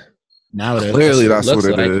day? Now it is. Clearly, that's what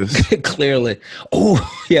it is. Clearly.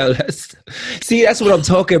 Oh, yeah. That's what I'm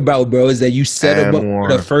talking about, bro, is that you set him up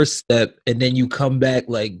for the first step, and then you come back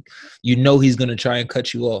like you know he's going to try and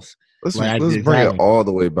cut you off. Let's bring it all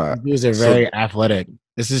the way back. These are very athletic.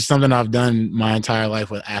 This is something I've done my entire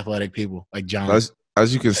life with athletic people like John.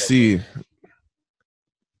 As you can see,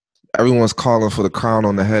 everyone's calling for the crown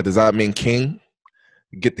on the head. Does that mean king?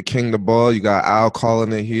 You get the king the ball. You got Al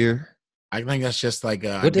calling it here. I think that's just like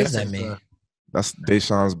what does that mean? That's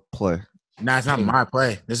Deshaun's play. Nah, it's not my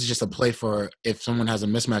play. This is just a play for if someone has a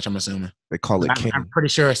mismatch. I'm assuming they call it king. I'm pretty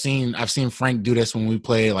sure I've seen Frank do this when we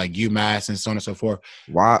play like UMass and so on and so forth.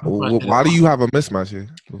 Why do you have a mismatch here?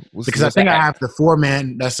 Because I think I have the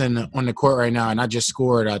 4-man that's on the court right now, and I just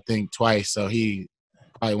scored I think twice. So he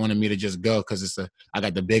probably wanted me to just go because I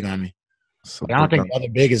got the big on me. So I don't think the other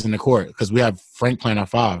big is in the court because we have Frank playing on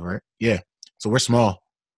 5, right? Yeah. So we're small.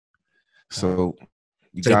 So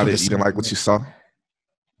you got it. You didn't like what you saw?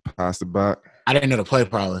 Pass it back. I didn't know the play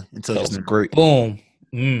probably until that was great. Boom.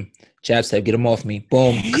 Jab step, get him off me.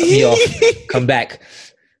 Boom. Cut me off. Come back.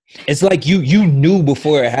 It's like you knew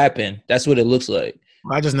before it happened. That's what it looks like.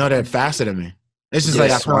 I just know they're faster than me. It's just like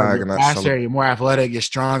I feel like you're faster, you're more athletic, you're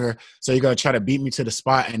stronger. So you're gonna try to beat me to the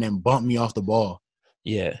spot and then bump me off the ball.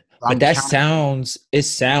 Yeah. But that sounds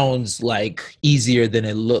like easier than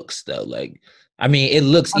it looks though. Like I mean, it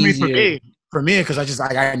looks easier. For me, because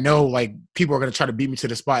I know like people are gonna try to beat me to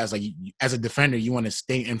the spot. It's like as a defender, you want to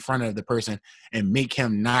stay in front of the person and make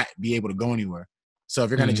him not be able to go anywhere. So if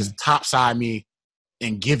you're gonna just topside me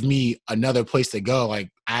and give me another place to go, like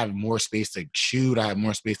I have more space to shoot, I have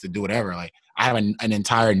more space to do whatever. Like I have an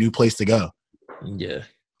entire new place to go. Yeah.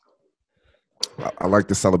 I like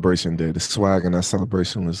the celebration day. The swag in that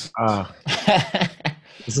celebration was.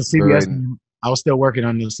 It's a CBS. I was still working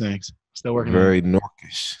on those things. Still working. Very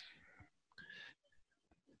Norkish.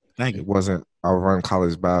 Thank you. It wasn't our run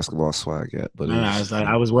college basketball swag yet, but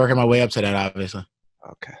I was working my way up to that, obviously.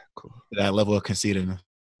 Okay, cool. That level of conceitedness.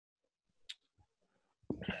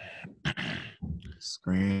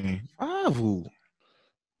 Screen.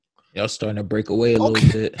 Y'all starting to break away a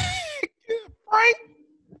little bit. Right.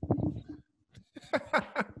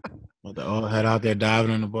 With the old head out there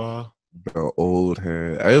diving on the ball. The old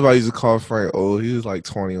head. Everybody used to call Frank old. He was like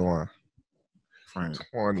 21. Frank.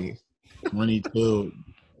 20. 22.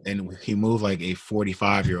 And he moved like a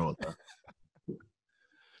 45-year-old.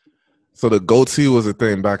 So the goatee was a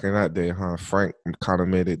thing back in that day, huh? Frank kind of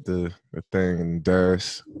made it the thing, and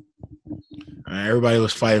Darius. Everybody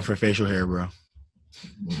was fighting for facial hair, bro.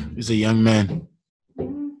 He's a young man.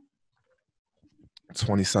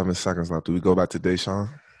 27 seconds left. Do we go back to Deshaun?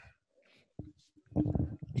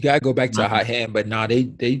 You gotta go back to a hot hand, but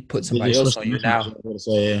they put somebody else on you now.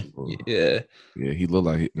 Yeah. He looked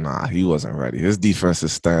like he wasn't ready. His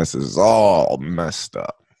defensive stance is all messed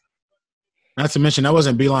up. Not to mention that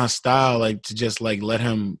wasn't Beilon's style, like to just like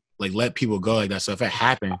let people go like that. So if it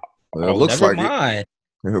happened, it looks never like mind.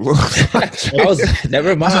 It looks like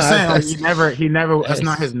never mind. I'm saying, like, he never. That's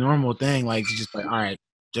not his normal thing. Like to just like, all right,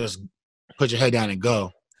 just put your head down and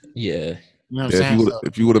go. Yeah. You know what I'm saying?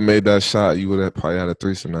 If you would have made that shot, you would have probably had a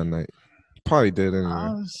threesome that night. Probably did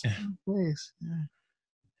anyway.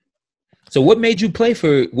 So what made you play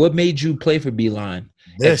for Beeline?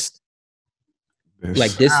 This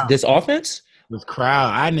offense? This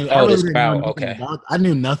crowd. I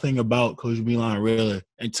knew nothing about Coach Beeline really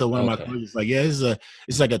until one of my coaches like, yeah, it's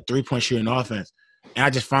like a 3-point shooting offense. And I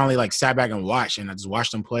just finally like sat back and watched, and I just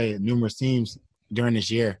watched them play numerous teams during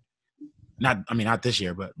this year. Not this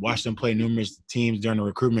year, but watched them play numerous teams during the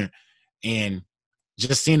recruitment, and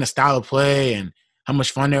just seeing the style of play and how much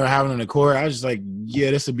fun they were having on the court. I was just like, yeah,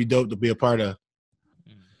 this would be dope to be a part of.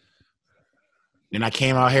 And I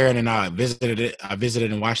came out here and then I visited it. I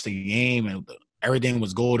visited and watched the game, and everything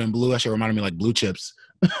was gold and blue. That shit reminded me like blue chips.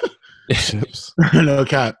 Chips. No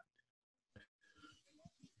cap.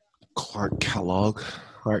 Clark Kellogg.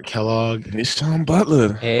 Deshaun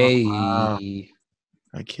Butler. Hey. Wow.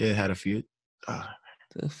 That kid had a few.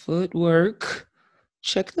 The footwork.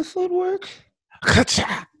 Check the footwork.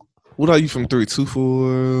 What are you from 3? 2,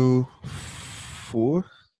 4, 4?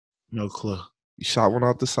 No clue. You shot one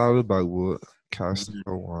out the side of the backboard. Cast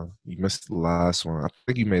one. You missed the last one. I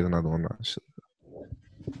think you made another one.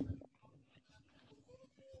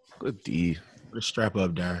 Good D. Put a strap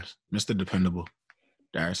up, Darius. Mr. Dependable.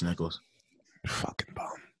 Darius Nichols. Fucking bum.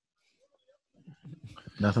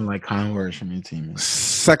 Nothing like kind words from your team.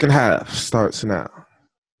 Second half starts now.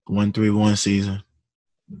 1-3-1 season.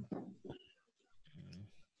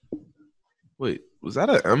 Wait, was that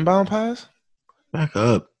an inbound pass? Back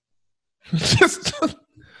up. Just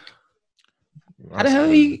How the hell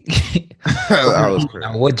he? that was crazy.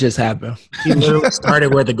 Now, what just happened? He literally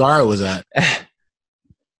started where the guard was at.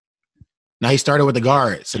 Now he started with the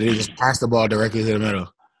guard, so they just passed the ball directly to the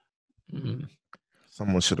middle. Mm.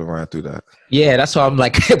 Someone should have ran through that. Yeah, that's why I'm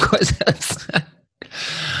like, it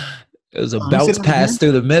was a bounce pass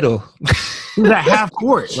through the middle. He was at half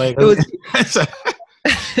court. Like It was.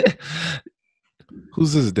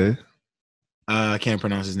 Who's this, Dave? I can't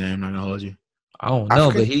pronounce his name. I'm not gonna hold you. I don't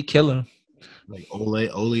know, but he killing. Like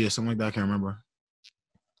Ole or something like that. I can't remember.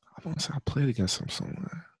 I want to say I played against him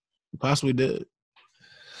somewhere. Possibly did.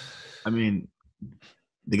 I mean,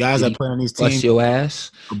 the guys that play on these Bust teams. your ass.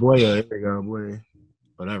 Boy, there you go, boy.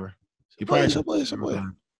 Whatever. You probably It's your boy.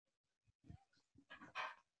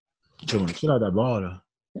 Chilling shit out that ball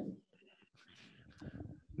though.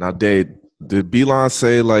 Now, Dave, did Beeline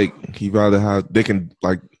say like he rather have they can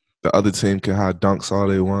like the other team can have dunks all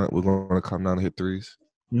they want? We're going to come down and hit threes.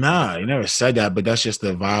 Nah, he never said that, but that's just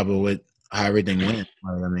the vibe of what how everything went.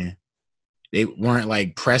 Like, I mean, they weren't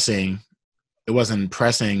like pressing. It wasn't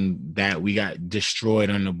pressing that we got destroyed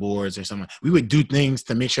on the boards or something. We would do things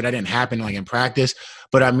to make sure that didn't happen, like in practice.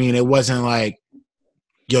 But I mean, it wasn't like,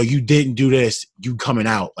 yo, you didn't do this, you coming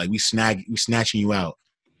out. Like we snatching you out.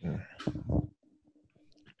 Yeah.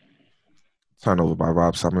 Turnover by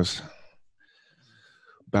Rob Summers.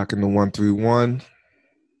 Back in the 1-3-1.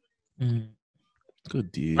 Mm.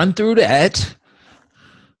 Good deal. Run through that.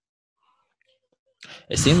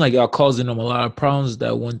 It seemed like y'all causing them a lot of problems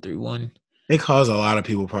that 1-3-1. They cause a lot of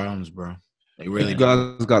people problems, bro. They really You do.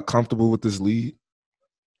 guys got comfortable with this lead?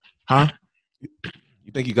 Huh?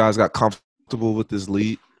 You think you guys got comfortable with this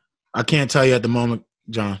lead? I can't tell you at the moment,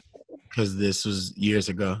 John, because this was years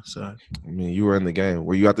ago. So I mean, you were in the game.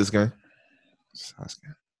 Were you at this game? Just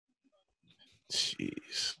asking.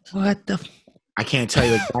 Jeez. What the? I can't tell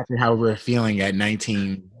you exactly how we're feeling at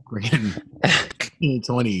 19,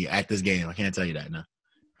 20 at this game. I can't tell you that, no.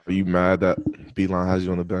 Are you mad that Beeline has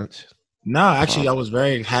you on the bench? No, actually, I was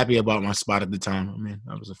very happy about my spot at the time. I mean,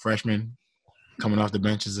 I was a freshman coming off the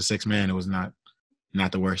bench as a sixth man. It was not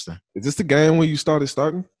the worst thing. Is this the game when you started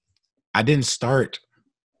starting? I didn't start.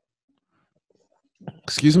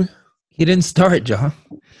 Excuse me? He didn't start, John.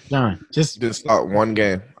 John, You didn't start one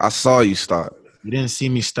game. I saw you start. you didn't see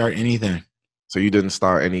me start anything. So you didn't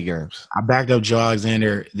start any games. I backed up Joe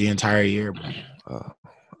Alexander the entire year, bro.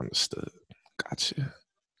 Understood. Gotcha.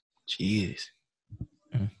 Jeez.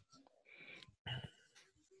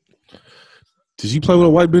 Did you play with a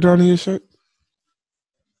white beater on your shirt?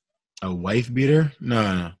 A wife beater?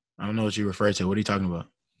 No. I don't know what you refer to. What are you talking about?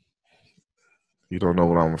 You don't know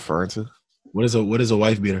what I'm referring to? What is a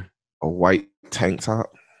wife beater? A white tank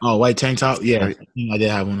top? Oh, white tank top? Yeah, Right. I think I did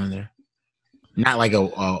have one on there. Not like a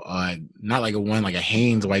one like a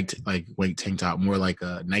Hanes white tank top, more like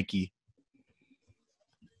a Nike.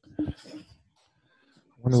 I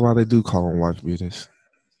wonder why they do call them white beaters.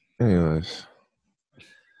 Anyways.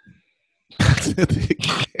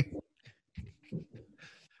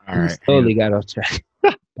 All right. Totally got off track.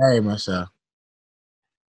 Very much so.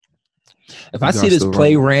 If I You see guys this still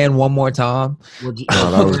play running? ran one more time, Would you-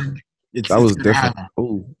 No, that was gonna different. happen.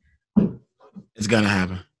 Oh, It's gonna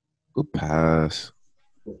happen. good pass.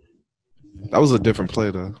 That was a different play,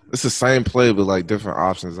 though. It's the same play, but like different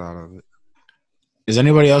options out of it. Is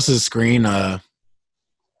anybody else's screen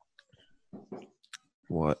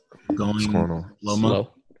What? going What's going on? slow-mo?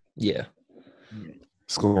 slow. Yeah.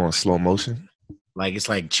 It's going on slow motion. Like it's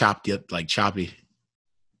like chopped up, like choppy.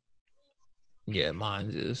 Yeah,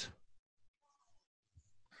 mine is.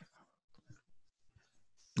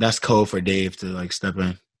 That's code for Dave to like step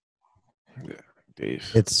in. Yeah,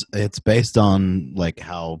 Dave. It's based on like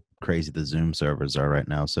how crazy the Zoom servers are right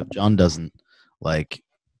now. So if John doesn't like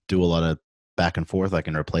do a lot of back and forth, I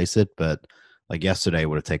can replace it. But like yesterday, it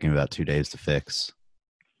would have taken me about 2 days to fix.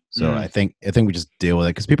 So I think we just deal with it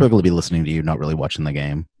because people are going to be listening to you, not really watching the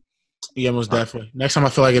game. Yeah, most definitely. Next time I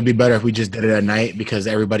feel like it'd be better if we just did it at night because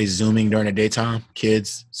everybody's Zooming during the daytime.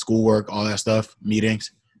 Kids, schoolwork, all that stuff,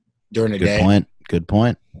 meetings during the Good day. point. Good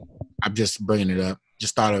point. I'm just bringing it up.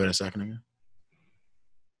 Just thought of it a second ago.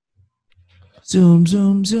 Zoom,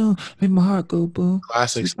 zoom, zoom. Make my heart go boom.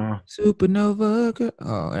 Classic song. Supernova. Girl.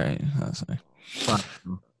 Oh, all right. That's right. Classic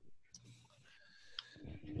song.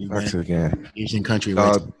 You Back to man, the game. Asian country.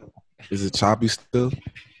 Right? Is it choppy still?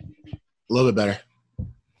 A little bit better.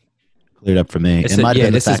 cleared up for me. It's It might have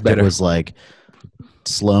been the this is fact that it better. was like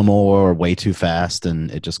slow-mo or way too fast,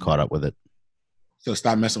 and it just caught up with it. So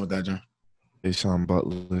stop messing with that, John. Deshaun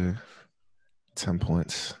Butler, 10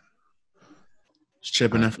 points. Just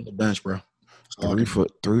chipping in from the bench, bro. 3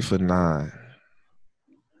 for 9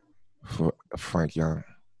 for Frank Young.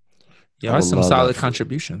 Yeah, I would some love solid that for-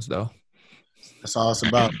 contributions though. That's all it's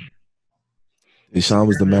about. Deshaun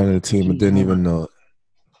was the man of the team and didn't even know it.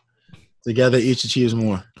 Together, each achieves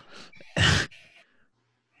more. I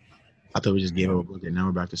thought we just gave up. Okay, now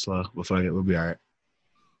we're back to slow. But fuck it, we'll be all right.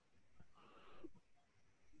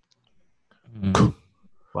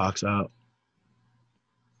 Box out.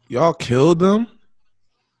 Y'all killed them?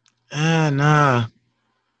 Nah.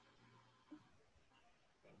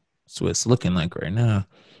 That's what it's looking like right now.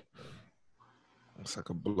 It's like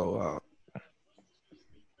a blowout.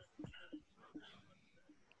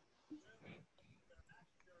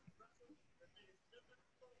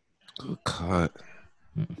 Good cut.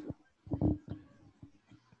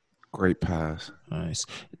 Great pass. Nice.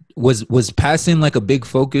 Was passing like a big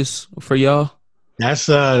focus for y'all? That's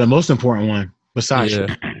the most important one. Besides,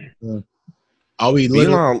 all we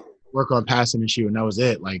literally work on passing and shooting. That was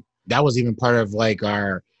it. Like that was even part of like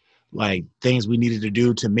our like things we needed to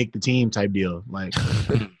do to make the team type deal. Like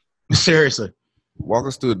seriously. Walk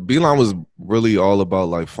us through it. Beeline was really all about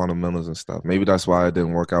like fundamentals and stuff. Maybe that's why it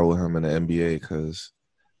didn't work out with him in the NBA because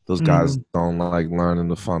those guys don't like learning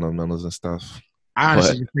the fundamentals and stuff. I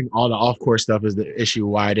honestly think all the off-court stuff is the issue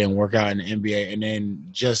why it didn't work out in the NBA. And then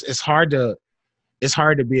just it's hard to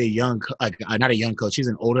be a young not a young coach. He's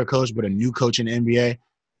an older coach, but a new coach in the NBA.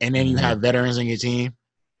 And then you have veterans on your team.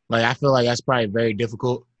 Like I feel like that's probably very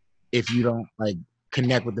difficult if you don't like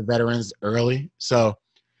connect with the veterans early. So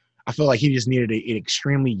I feel like he just needed an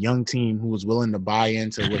extremely young team who was willing to buy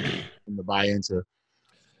into what he was to buy into,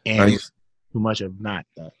 and too much of not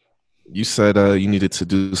that. You said you needed to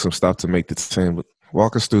do some stuff to make the team. But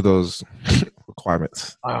walk us through those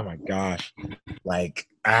requirements. Oh my gosh! Like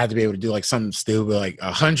I had to be able to do like something stupid, like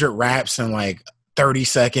 100 reps in like 30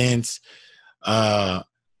 seconds.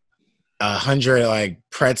 100 like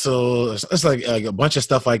pretzels. It's like a bunch of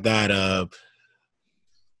stuff like that.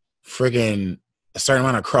 Friggin' a certain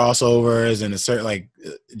amount of crossovers and a certain like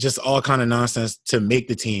just all kind of nonsense to make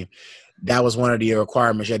the team. That was one of the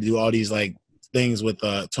requirements. You had to do all these like things with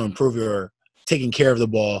to improve your taking care of the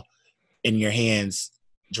ball in your hands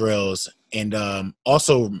drills and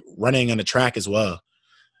also running on the track as well.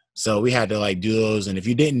 So we had to like do those. And if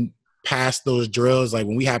you didn't pass those drills, like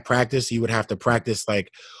when we had practice, you would have to practice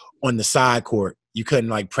like on the side court. You couldn't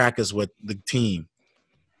like practice with the team.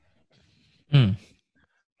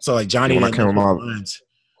 So like Johnny, when I came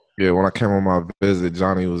on my visit,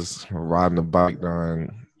 Johnny was riding a bike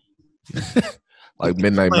during like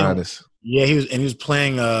Midnight Madness. Yeah, he was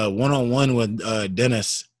playing 1-on-1 with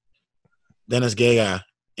Dennis Gay Guy,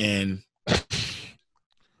 and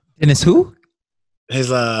Dennis who? His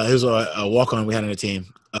he was a walk on we had on the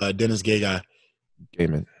team. Dennis Gay Guy.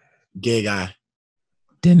 Gay Guy.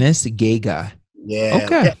 Dennis Gay Guy. Yeah.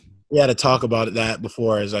 Okay. We had to talk about that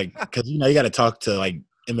before. It's like because you got to talk to like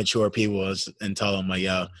immature people and tell them like,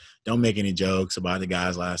 yo, don't make any jokes about the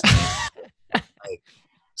guy's last name.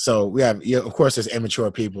 So we have, of course, there's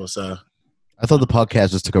immature people. So I thought the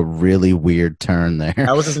podcast just took a really weird turn there.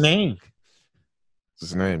 That was his name.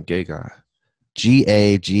 His name, Gay Guy.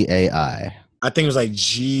 Gagai. I think it was like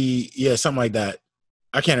something like that.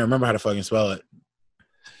 I can't remember how to fucking spell it.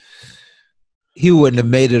 He wouldn't have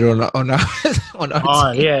made it on our team.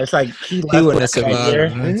 Yeah, it's like he left after that year.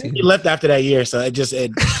 He left after that year, so it just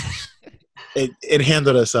it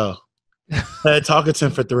handled itself. Talking to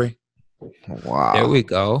him for 3. Wow. There we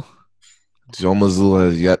go. Joe Mazzulla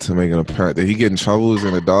has yet to make an appearance. Did he get in trouble? He was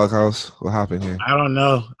in the doghouse? What happened here? I don't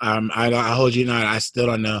know. I hold you not. I still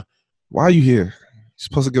don't know. Why are you here? You're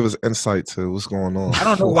supposed to give us insight to what's going on. I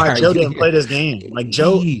don't know why Joe didn't play this game. Like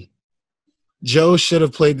Joe should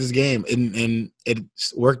have played this game, and it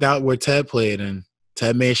worked out where Ted played, and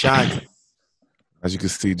Ted made shots. As you can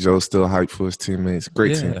see, Joe's still hyped for his teammates.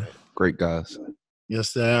 Great team. Great guys.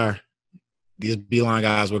 Yes, they are. These Beeline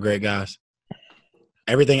guys were great guys.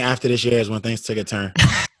 Everything after this year is when things took a turn.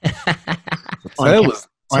 Ted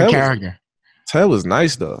was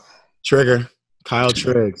nice though. Kyle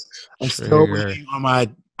Triggs. I'm still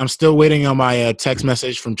waiting on my text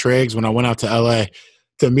message from Triggs when I went out to LA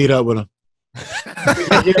to meet up with him.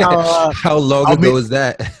 How long ago was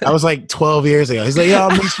that? That was like 12 years ago. He's like, "Yeah,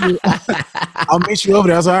 I'll meet you over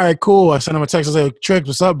there." I was like, "All right, cool." I sent him a text. I was like, "Triggs,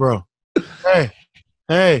 what's up, bro?"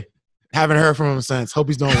 Hey. Haven't heard from him since. Hope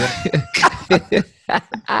he's doing well.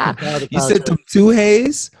 You sent him 2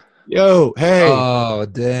 hays? Yo, hey, Oh,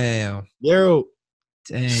 damn. yo.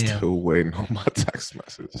 Damn. Still waiting on my text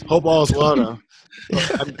message. Hope all's well though.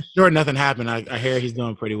 I'm sure nothing happened. I hear he's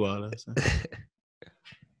doing pretty well though. So.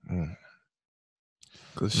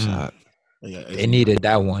 Good shot. Yeah, They needed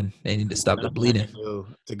that one. They need to stop the bleeding.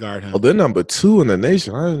 to guard him. Oh, they're number 2 in the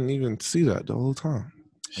nation. I didn't even see that the whole time.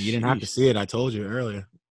 You didn't have to see it. I told you earlier.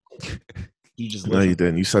 You just No, you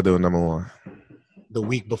didn't. You said they were number 1. The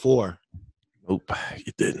week before. Nope,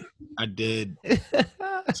 you didn't. I did.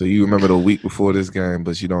 So you remember the week before this game,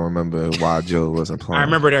 but you don't remember why Joe wasn't playing. I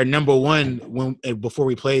remember they're number 1 before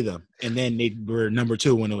we played them, and then they were number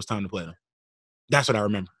 2 when it was time to play them. That's what I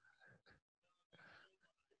remember.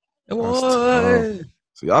 What?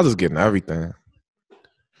 So y'all just getting everything.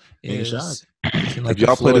 Yes. If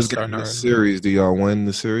y'all play this game in the series, do y'all win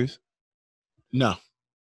the series? No.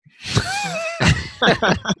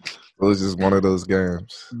 It was just one of those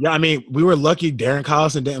games. Yeah, I mean, we were lucky Darren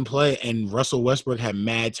Collison didn't play, and Russell Westbrook had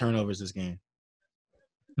mad turnovers this game.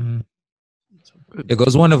 Mm-hmm. There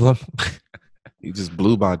goes one of them. You just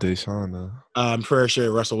blew by Deshaun, though. I'm pretty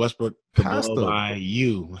sure Russell Westbrook could blow by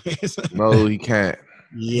you. No, he can't.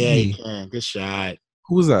 Yeah, he can. Good shot.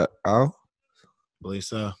 Who was that, Al? I believe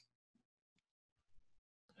so.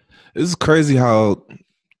 It's crazy how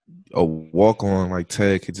a walk-on like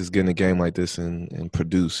Ted could just get in a game like this and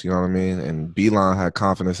produce, you know what I mean? And Beeline had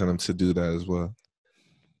confidence in him to do that as well.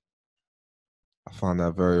 I find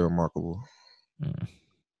that very remarkable.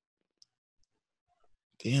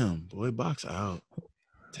 Damn, boy, box out.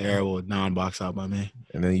 Terrible non-box out by me.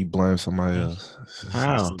 And then you blame somebody else.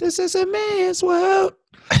 How? This is a man's world.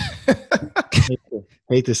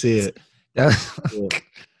 Hate to see it.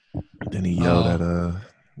 Then he yelled at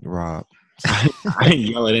Rob. I didn't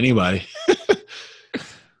yell at anybody.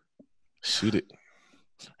 Shoot it.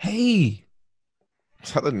 Hey.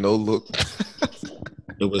 Is that a no look?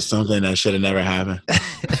 It was something that should have never happened.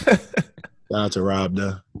 Shout out to Rob,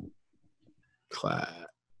 though. Clap.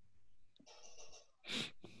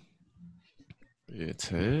 Yeah,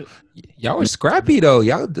 Ted. Y'all were scrappy though.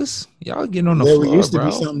 Y'all getting on the Yeah, floor,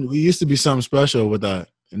 we used to be something special with that.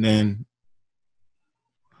 And then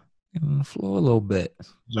getting on the floor a little bit.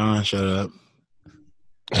 John shut up.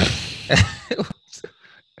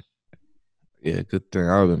 Yeah, good thing.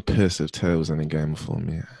 I would have been pissed if Ted was in the game before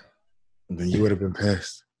me. Then you would have been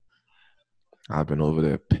pissed. I've been over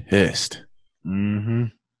there pissed. Mm-hmm.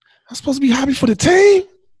 I'm supposed to be happy for the team?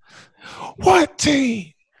 What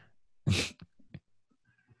team?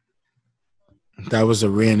 That was a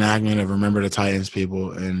reenactment of Remember the Titans,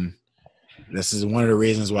 people, and this is one of the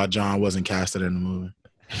reasons why John wasn't casted in the movie.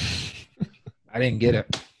 I didn't get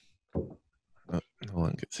it. No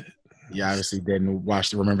one gets it. You obviously didn't watch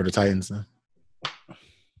the Remember the Titans, then.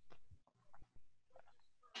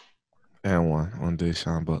 And one on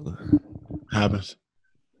Deshaun Butler. Happens.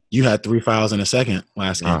 You had 3 fouls in a second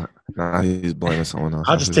last game. Nah, he's blaming someone else.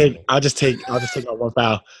 I'll just take out 1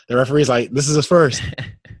 foul. The referee's like, this is his first.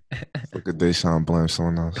 Look at Deshaun blame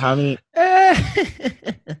someone else. How many?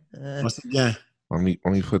 Once again. Let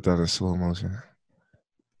me put that in slow motion.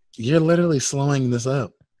 You're literally slowing this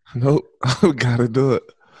up. Nope. I gotta do it.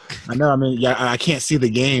 I know. I mean, yeah, I can't see the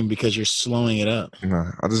game because you're slowing it up.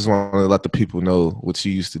 Nah, I just want to let the people know what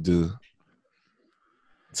you used to do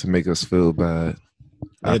to make us feel bad.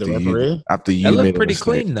 Hey, the referee? After you that made looked pretty mistake.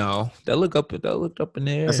 clean though. That looked up in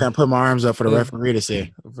the air. I said I put my arms up for the referee to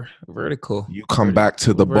see. Vertical. You come back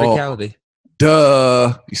to the ball. Verticality.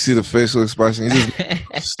 Duh. You see the facial expression? You just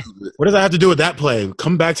stupid. What does that have to do with that play?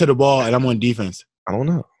 Come back to the ball and I'm on defense. I don't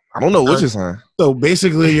know what you're saying. So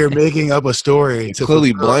basically, you're making up a story. You're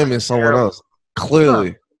clearly blaming someone else.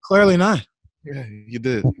 Clearly. No, clearly not. Yeah, you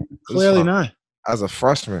did. Clearly not. As a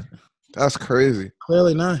freshman. That's crazy.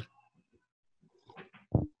 Clearly not.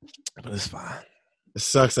 But it's fine. It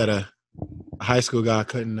sucks that a high school guy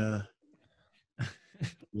couldn't.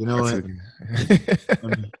 You know what?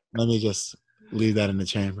 Let me just leave that in the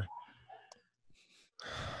chamber.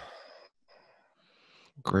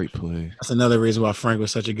 Great play. That's another reason why Frank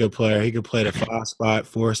was such a good player. He could play the 5 spot,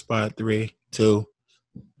 4 spot, 3, 2.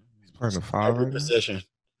 He's playing the 5 Every right now? position.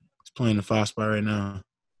 He's playing the 5 spot right now.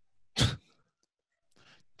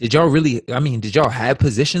 Did y'all have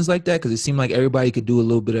positions like that? Because it seemed like everybody could do a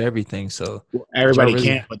little bit of everything. So Everybody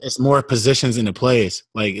can't, but it's more positions in the plays.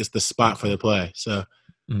 Like it's the spot for the play. So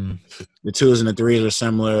the 2s and the 3s are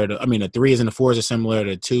similar. The 3s and the 4s are similar.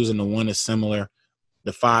 The 2s and the 1 is similar.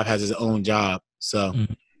 The 5 has his own job. So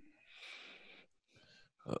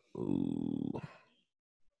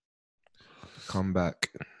come back.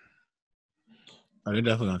 Oh, they're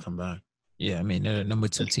definitely gonna come back. yeah, I mean they're the number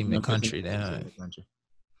 2 team in the country.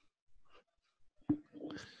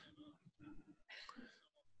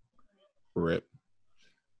 Rip.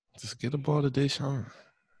 Just get the ball to Deshaun.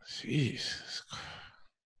 Jeez.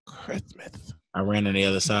 Christmas. I ran on the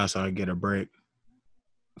other side so I could get a break.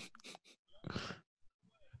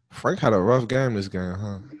 Frank had a rough game this game,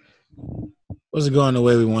 huh? Wasn't going the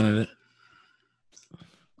way we wanted it.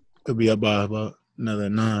 Could be up by about another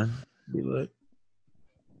 9. Be lit.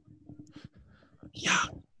 Yeah.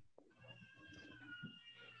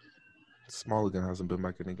 Smalligan hasn't been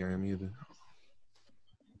back in the game either.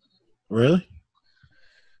 Really?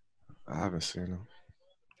 I haven't seen him.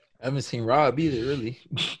 I haven't seen Rob either, really.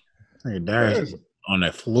 Hey, Darius on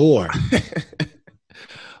that floor.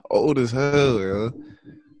 Old as hell, yo.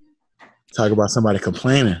 Talk about somebody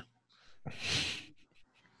complaining.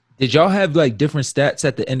 Did y'all have like different stats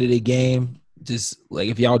at the end of the game? Just like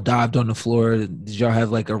if y'all dived on the floor, did y'all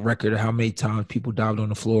have like a record of how many times people dived on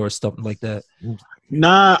the floor or something like that?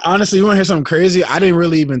 Nah, honestly, you want to hear something crazy? I didn't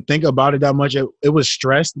really even think about it that much. It was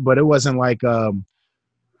stressed, but it wasn't like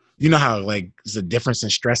you know how like there's a difference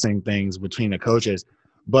in stressing things between the coaches.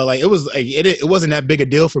 But like it was like it wasn't that big a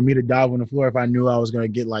deal for me to dive on the floor if I knew I was gonna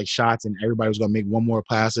get like shots and everybody was gonna make one more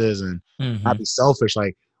passes and not be selfish.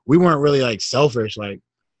 Like we weren't really like selfish. Like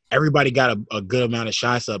everybody got a good amount of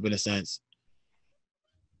shots up in a sense.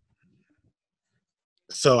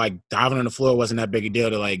 So like diving on the floor wasn't that big a deal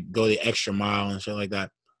to like go the extra mile and shit like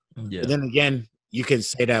that. Yeah. But then again, you can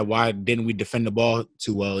say that why didn't we defend the ball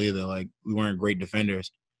too well either? Like we weren't great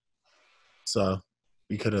defenders. So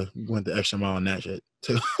we could have went the extra mile on that shit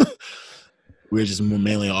too. We were just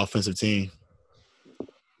mainly an offensive team.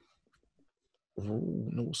 Ooh,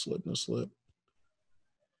 no slip. Was it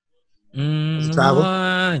travel?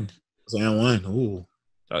 It's an N1. Ooh.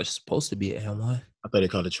 I was supposed to be at N1. I thought they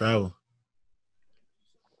called it travel.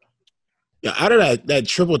 Yeah, out of that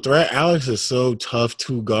triple threat, Alex is so tough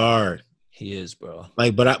to guard. He is, bro.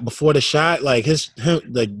 Like, but before the shot, like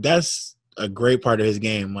like that's a great part of his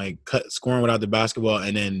game. Like scoring without the basketball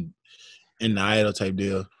and then in the idle type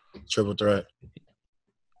deal, triple threat.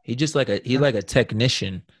 He just like a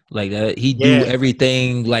technician. Like he do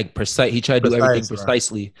everything like precise. He tried to do everything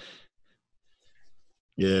precisely.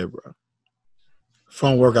 Yeah, bro.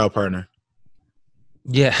 Fun workout partner.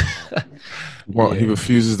 Yeah. Well, he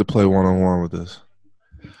refuses to play one-on-one with us.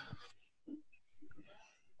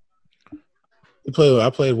 I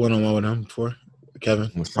played one-on-one with him before, Kevin.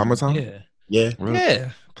 In the summertime? Yeah. Really?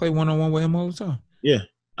 Yeah. Play one-on-one with him all the time. Yeah.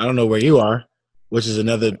 I don't know where you are, which is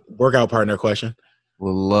another workout partner question.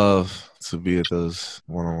 Would love to be at those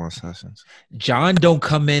one-on-one sessions. John don't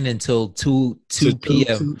come in until 2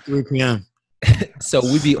 p.m. 3 p.m. So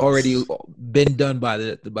we be already been done by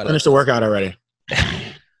the Finished the workout already.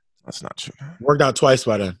 That's not true. Worked out twice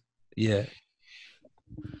by then. Yeah.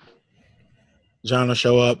 John will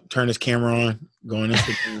show up, turn his camera on, go on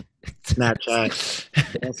Instagram,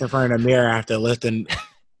 Snapchat, dance in front of the mirror after lifting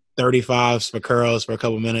 35s for curls for a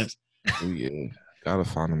couple minutes. Oh, yeah. Gotta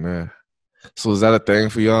find a mirror. So is that a thing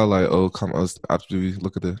for y'all? Like, come after we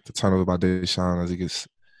look at the turnover by Deshaun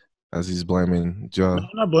as he's blaming Joe. No, I'm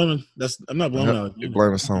not blaming. I'm not blaming. You're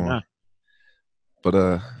blaming someone.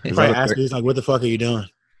 But he probably asked me, he's like, "What the fuck are you doing?"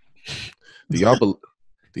 Do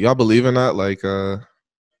y'all believe in that? Like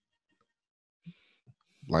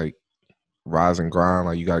rise and grind.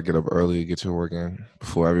 Like you gotta get up early, get your work in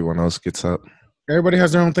before everyone else gets up. Everybody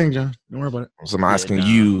has their own thing, John. Don't worry about it. So I'm asking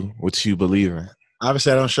you what you believe in.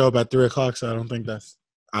 Obviously, I don't show up at 3:00, so I don't think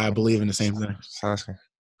I believe in the same thing. Just asking.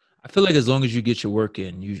 I feel like as long as you get your work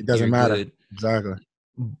in, it doesn't matter. Good. Exactly.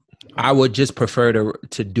 I would just prefer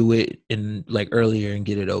to do it in like earlier and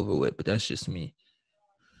get it over with, but that's just me.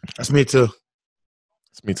 That's me too.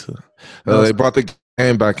 It's me too. They brought the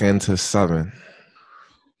game back into 7.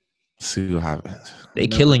 See what happens. They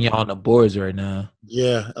killing y'all on the boards right now.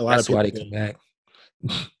 Yeah, a lot That's of people. why they come back.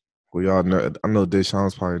 Well, y'all know. I know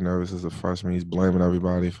Deshaun's probably nervous as a freshman. He's blaming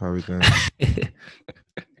everybody for everything.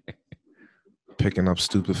 Picking up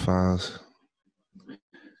stupid fouls.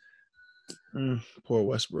 Poor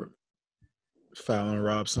Westbrook. Fouling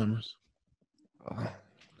Rob Summers.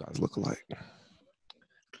 Guys look alike.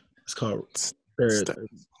 It's called Is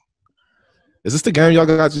this the game y'all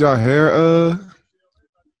got y'all hair?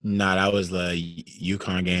 Nah, that was the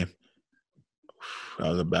UConn game. That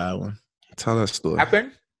was a bad one. Tell that story.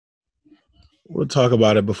 Happened? We'll talk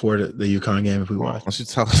about it before the UConn game if we watch. Why don't you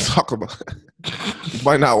talk about it? You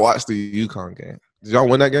might not watch the UConn game. Did y'all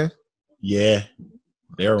win that game? Yeah.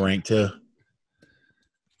 They were ranked too.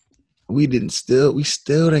 We still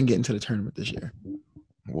didn't get into the tournament this year.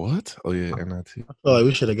 What? Oh yeah, NIT. I feel like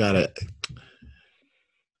we should have got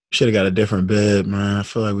a different bid, man. I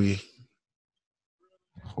feel like we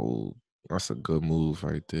that's a good move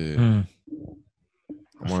right there.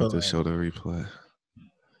 I wanted to show the replay.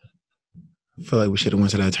 I feel like we should have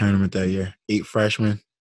went to that tournament that year. 8 freshmen.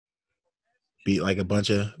 Beat like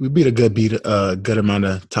we beat a good amount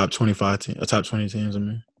of top 25 teams, top 20 teams. I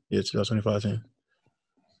mean, yeah, top 25 teams.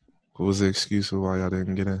 What was the excuse for why y'all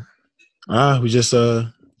didn't get in? We just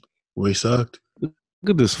we sucked. Look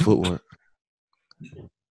at this footwork.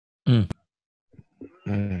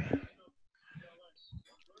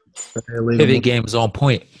 Pivot game is on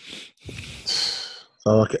point.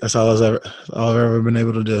 That's all I've ever been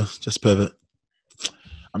able to do. Just pivot.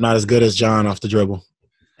 I'm not as good as John off the dribble.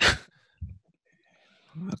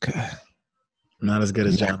 Okay. I'm not as good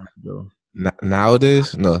as John off the dribble.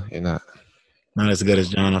 Nowadays? No, you're not. Not as good as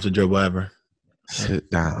John off the dribble ever. Sit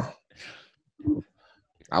down.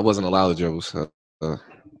 I wasn't allowed to dribble, so.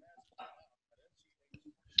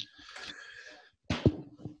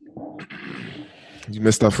 You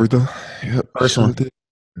missed that free throw? Yep. First one.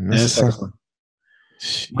 Missed one.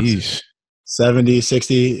 Sheesh. 70,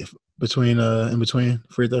 60 in between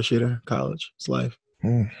free throw shooter, college. It's life.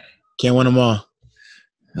 Can't win them all.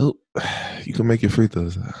 Nope. You can make your free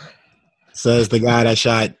throws. Says the guy that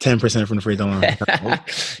shot 10% from the free throw line.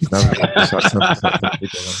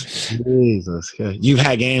 Jesus. You've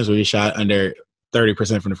had games where you shot under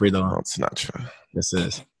 30% from the free throw line. No, it's not true. This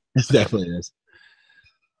is. It definitely is.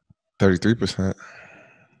 33%.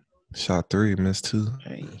 Shot 3, missed 2.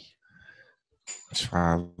 Hey.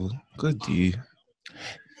 Travel. Good D.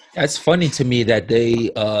 That's funny to me that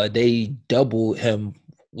they doubled him,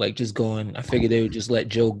 like just going. I figured they would just let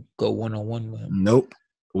Joe go 1-on-1 with him. Nope.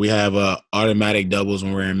 We have automatic doubles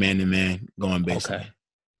when we're in man-to-man going basic.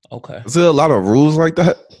 Okay. Is there a lot of rules like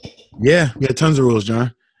that? Yeah, we have tons of rules,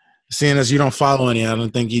 John. Seeing as you don't follow any, I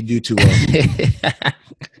don't think you do too well.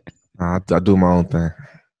 I do my own thing.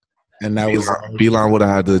 And that was Beeline would have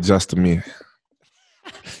had to adjust to me.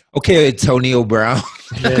 Okay, Antonio Brown.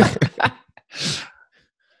 Yeah.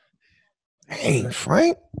 Hey,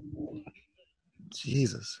 Frank.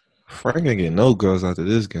 Jesus. Frank ain't getting no girls after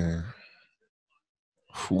this game.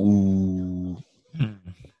 Ooh.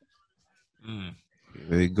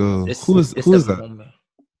 There you go. Who is that?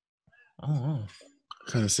 Oh.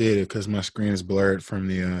 Couldn't see it because my screen is blurred from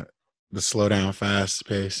the slow down fast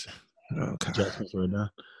pace. Okay. Adjustments were done.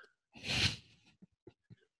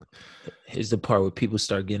 Here's the part where people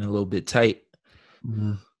start getting a little bit tight.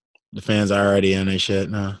 Mm-hmm. The fans are already in their shit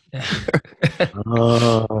now. If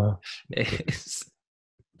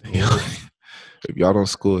y'all don't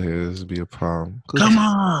score here, this would be a problem. Come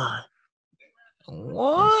on.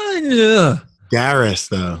 One. Darius,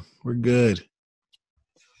 though. We're good.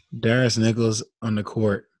 Darius Nichols on the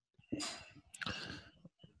court.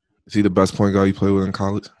 Is he the best point guard you played with in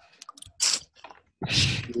college?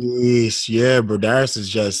 Jeez, yeah, bro.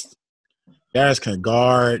 Darius can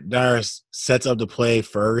guard. Darius sets up the play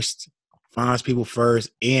first, finds people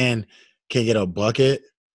first, and can get a bucket.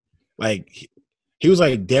 Like, he was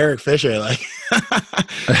like Derek Fisher. Like,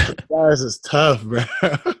 Darius is tough, bro.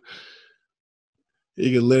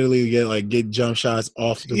 He could literally get jump shots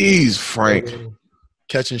off the Jeez, Frank.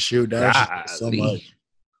 Catch and shoot. Darius so much.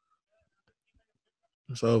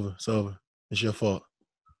 It's over. It's over. It's your fault.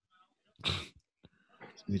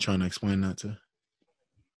 You trying to explain that to?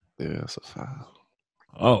 Yeah, that's a foul.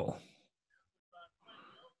 Oh.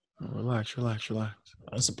 Relax. I'm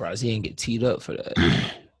surprised he didn't get teed up for that.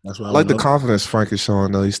 That's why I like the confidence Frank is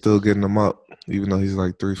showing, though. He's still getting them up, even though he's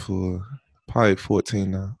like 3-4, probably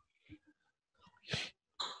 14 now.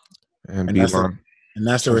 And that's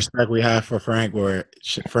the respect we have for Frank, where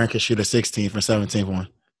Frank can shoot a 16 from 17th one.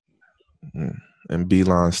 And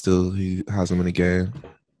Beeline still, he has him in the game.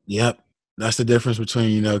 Yep. That's the difference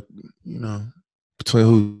between, Between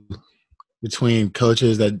who? Between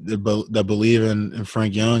coaches that believe in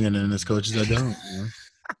Frank Young and then there's coaches that don't.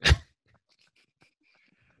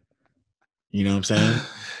 You know what I'm saying?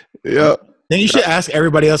 Yeah. Then you should ask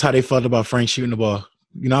everybody else how they felt about Frank shooting the ball.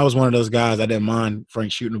 I was one of those guys. I didn't mind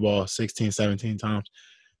Frank shooting the ball 16, 17 times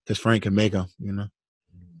because Frank could make them,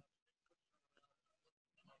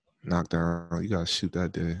 Knock down. You got to shoot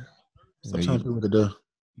that day. Stop telling people what to do.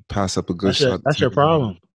 Pass up a good shot. That's your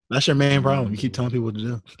problem. That's your main problem. You keep telling people what to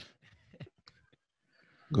do.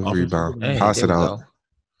 Good rebound. Pass it out.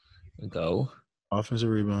 Go. Offensive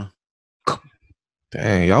rebound.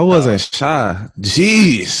 Dang, y'all wasn't shy.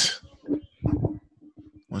 Jeez.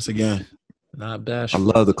 Once again. Not bad. I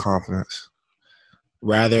love the confidence.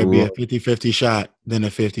 Rather be a 50-50 shot than a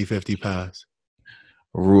 50-50 pass.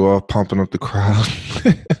 Ruoff pumping up the crowd.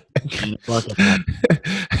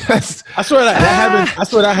 I swear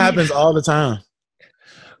that happens all the time.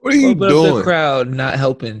 What are you doing? The crowd not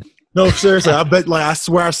helping. No, seriously, I bet. Like, I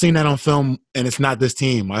swear I've seen that on film, and it's not this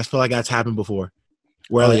team. I feel like that's happened before.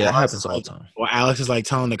 Where like, it Alex happens is all like, the time. or Alex is like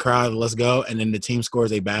telling the crowd, "Let's go," and then the team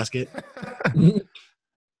scores a basket.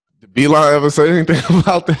 Did Beeline ever say anything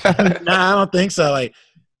about that? Nah, I don't think so. Like,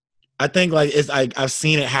 I think like it's I've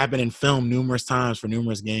seen it happen in film numerous times for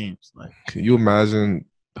numerous games. Like, Can you imagine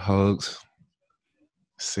Hugs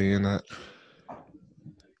seeing that?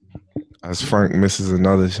 As Frank misses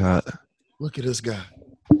another shot. look at this guy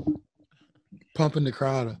pumping the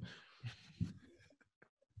crowd up.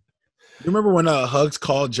 You remember when Hugs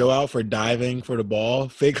called Joe out for diving for the ball?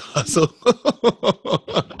 Fake hustle.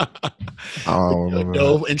 I don't remember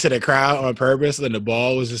Dove into the crowd on purpose, and the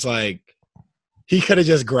ball was just like he could have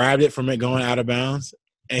just grabbed it from it going out of bounds,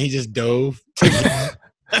 and he just dove.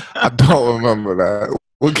 I don't remember that.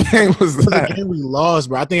 What game was It was that? a game we lost,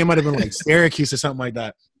 bro. I think it might have been like Syracuse or something like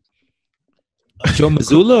that. Joe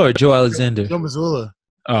Mazzulla or Joe Alexander? Joe Mazzulla.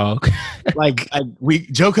 Oh, okay.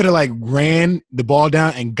 Joe could have like ran the ball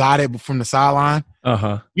down and got it from the sideline.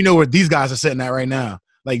 You know where these guys are sitting at right now.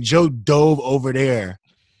 Like Joe dove over there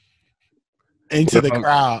into the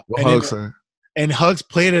crowd. What Hugs say? And Hugs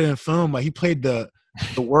played it in film. Like he played the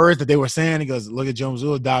words that they were saying. He goes, "Look at Joe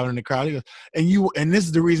Mazzulla diving in the crowd." He goes, and this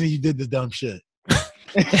is the reason you did this dumb shit.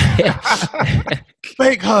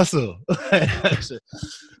 Fake hustle. That's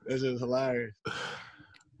just hilarious.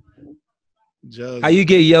 Joe, How you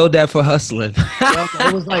get yelled at for hustling?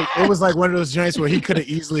 it was like one of those joints where he could have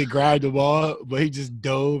easily grabbed the ball, but he just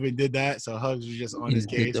dove and did that. So Hugs was just on his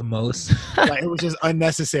case. The most. Like it was just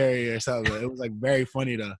unnecessary or something. It was like very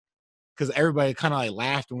funny though, because everybody kind of like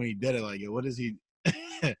laughed when he did it. Like, what is he?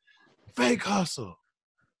 Fake hustle.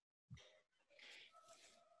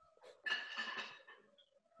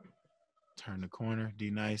 Turn the corner.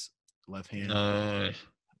 D nice. Left hand. No.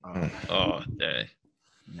 Oh, dang.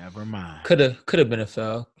 Never mind. Could have been a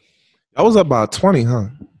foul. I was up by 20, huh?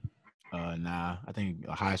 Nah. I think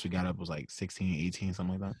the highest we got up was like 16, 18,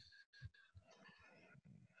 something like that.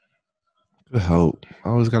 Good help. I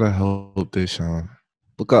always gotta help this, Sean.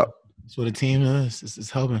 Look up. That's what a team is. It's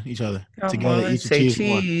helping each other. Come Together, on, each say achieves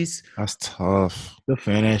cheese. one. That's tough. The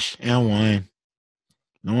finish and one.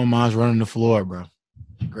 No one minds running the floor, bro.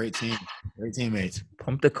 Great team. Great teammates.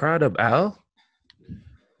 Pump the crowd up, Al.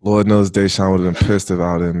 Lord knows Deshaun would have been pissed if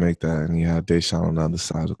I didn't make that, and he had Deshaun on the other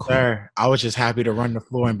side of the court. Sir, I was just happy to run the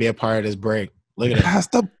floor and be a part of this break. Look at this. Pass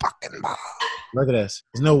the fucking ball. Look at this.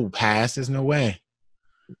 There's no pass. There's no way.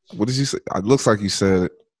 What did you say? It looks like you said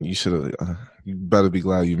you should have. You better be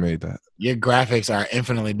glad you made that. Your graphics are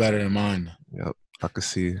infinitely better than mine. Yep, I could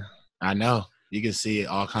see. I know. You can see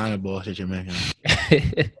all kind of bullshit you're making.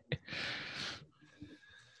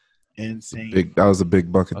 Insane. That was a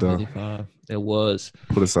big bucket, though. 55. It was.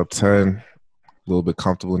 Put us up 10. A little bit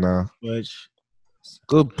comfortable now. Which,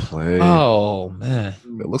 good play. Oh, man.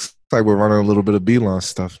 It looks like we're running a little bit of Beeline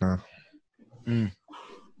stuff now.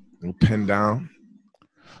 We'll pin down.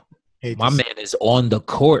 My man is on the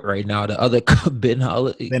court right now. The other Ben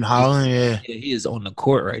Holland. Ben Holland, yeah. He is on the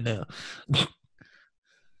court right now.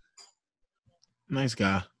 Nice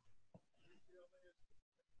guy.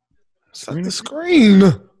 Set the screen.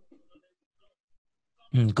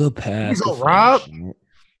 Good pass. Go, Rob.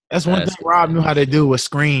 That's one thing Rob knew how to do was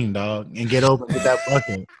screen, dog, and get open with that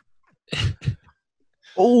bucket.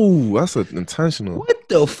 Oh, that's intentional. What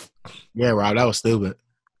the? Yeah, Rob, that was stupid.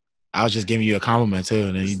 I was just giving you a compliment too,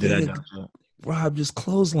 and then you did that. Rob just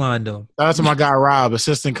clotheslined him. Shout out to my guy Rob,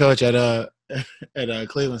 assistant coach at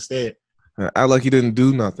Cleveland State. Act like he didn't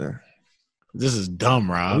do nothing. This is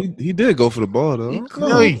dumb, Rob. He did go for the ball though.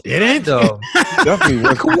 No, he didn't. Though. Definitely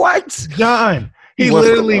went. What? John. He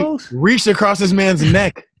literally reached across this man's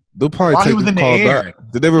neck. They'll probably while take he was the in the call air. back.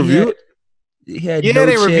 Did they review it? Yeah,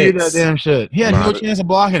 they reviewed that damn shit. He had no chance of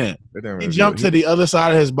blocking it. He jumped to the other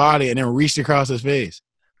side of his body and then reached across his face.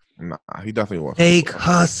 Nah, he definitely won. Fake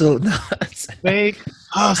hustle. Fake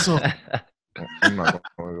hustle. I'm not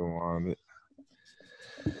going to go on it.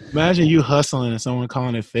 Imagine you hustling and someone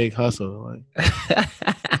calling it fake hustle. Like,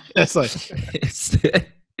 that's like.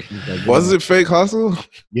 Was it fake hustle?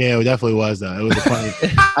 Yeah, it definitely was though. It was a funny.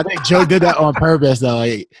 I think Joe did that on purpose though.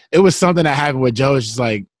 Like, it was something that happened with Joe. It's just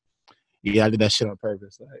like, yeah, I did that shit on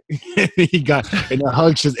purpose. Like, he got, and the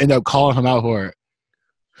Hugs just ended up calling him out for it.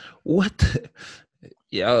 What?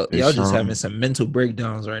 Y'all just having some mental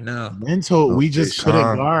breakdowns right now. Mental, we just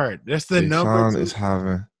couldn't guard. That's the number. Is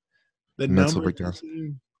having the mental breakdowns.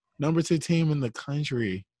 Number 2 team in the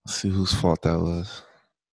country. Let's see whose fault that was.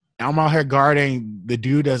 I'm out here guarding the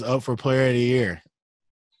dude that's up for Player of the Year.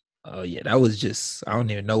 Oh yeah, that was just, I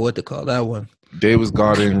don't even know what to call that one. Dave was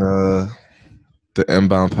guarding the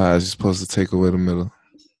inbound pass. You're supposed to take away the middle.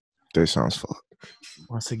 Deshaun's fault.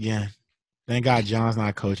 Once again, thank God John's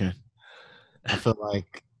not coaching. I feel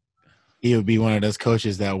like he would be one of those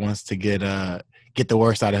coaches that wants to get the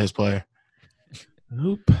worst out of his player.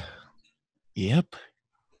 Nope. Yep.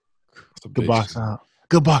 Good box out.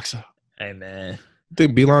 Good box out. Hey, man. You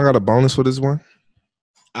think B-Long got a bonus for this one?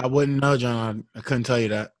 I wouldn't know, John. I couldn't tell you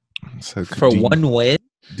that. So For one win?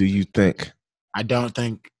 Do you think? I don't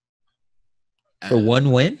think. For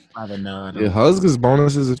one win? I don't know. Yeah, Huskers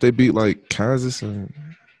bonuses if they beat like Kansas and.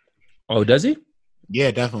 Oh, does he?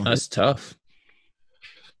 Yeah, definitely. That's tough.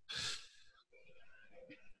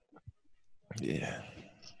 Yeah.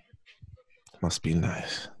 Must be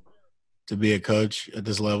nice to be a coach at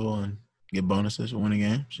this level and get bonuses for winning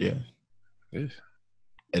games. Yeah.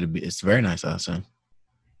 It's very nice, I'll say.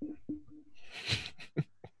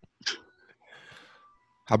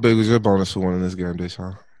 How big was your bonus for winning this game,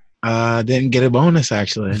 Deshaun? Didn't get a bonus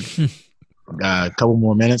actually. A couple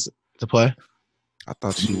more minutes to play. I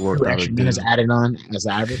thought you worked out extra minutes added on as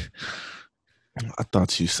average. I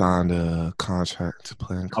thought you signed a contract to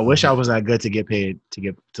play in college. I wish I was that good to get paid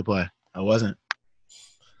to play. I wasn't.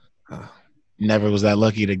 Never was that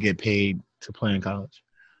lucky to get paid to play in college.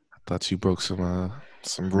 I thought you broke some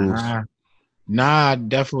rules. Nah, I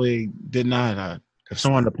definitely did not. If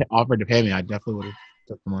someone offered to pay me, I definitely would have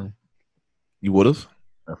took the money. You would have?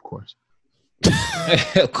 Of course.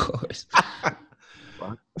 Of course.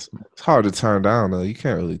 It's hard to turn down, though. You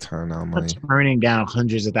can't really turn down money. Turning down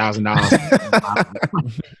hundreds of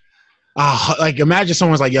 $1,000s. Like imagine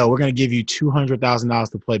someone's like, "Yo, we're gonna give you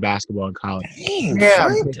 $200,000 to play basketball in college." Dang, yeah,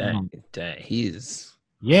 dang, he's.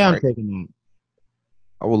 I'm taking that.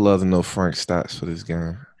 I would love to know Frank's stats for this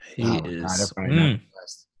game. He is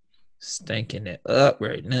stinking it up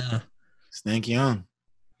right now. Stink young.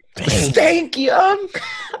 Stank young.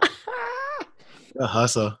 Good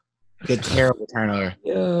hustle. Good terrible turnover.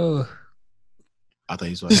 Yo. I thought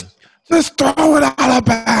he was just throw it out of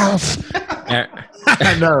bounds.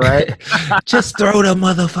 I know, right? Just throw the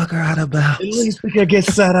motherfucker out of bounds. At least we could get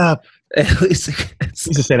set up. At least we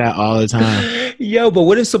used to say that all the time. Yo, but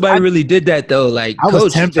what if somebody really did that though? Like I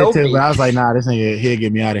was tempted to, but I was like, nah, this nigga he'll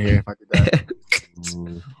get me out of here if I did that.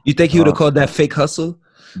 You think he would have called that fake hustle?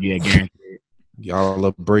 Yeah, guaranteed. Y'all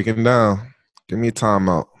are breaking down. Give me a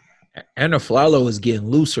timeout. Aaron Flowers was getting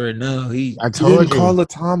looser now. I told you call a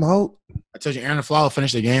timeout. I told you Aaron Flowers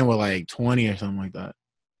finished the game with like 20 or something like that.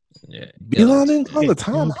 Yeah, Elon didn't call a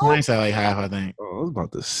timeout. Points at like half, I think. Oh, I was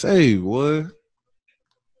about to say, what?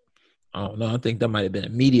 I don't know. I think that might have been a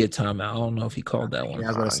media timeout. I don't know if he called that one. Yeah, I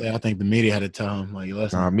was going to say, I think the media had to tell him, like,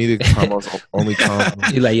 listen. Nah, media timeout's only time.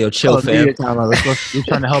 He's like, yo, chill, fam. We're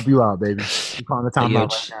trying to help you out, baby. We're calling the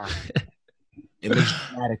timeout right now. It looks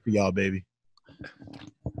dramatic for y'all, baby.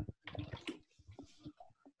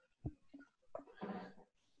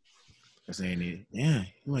 Yeah,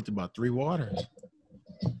 he went to about 3 waters.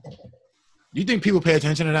 Do you think people pay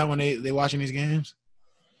attention to that when they watching these games?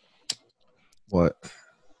 What?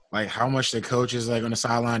 Like how much the coach is like on the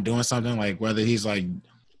sideline doing something, like whether he's like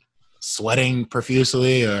sweating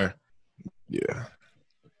profusely or yeah.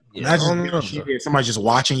 Imagine somebody just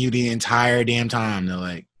watching you the entire damn time. They're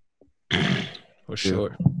like, for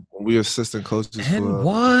sure. We assistant coaches and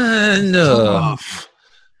one.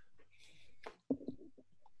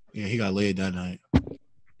 Yeah, he got laid that night.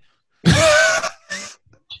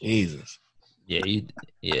 Jesus. Yeah,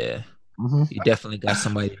 yeah. Mm-hmm. You definitely got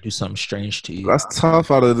somebody to do something strange to you. That's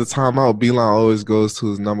tough. Out of the timeout, Beeline always goes to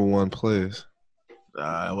his number one players.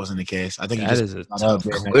 It wasn't the case. I think that is a tough.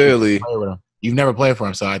 Clearly, you've never played for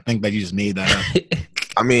him, so I think that you just made that up.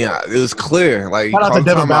 I mean, it was clear. Like, shout out to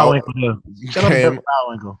Devin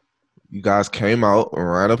Bowinkle. You guys came out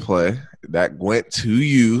and ran a play that went to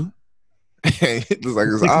you. It was like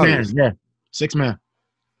it's obvious. Man, yeah, 6 man.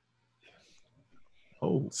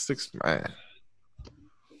 Oh, 6 man.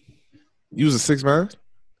 You was a 6 man?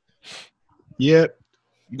 Yep.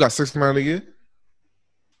 You got 6 man of the year?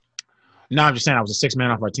 No, I'm just saying I was a 6 man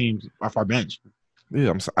off our team, off our bench. Yeah,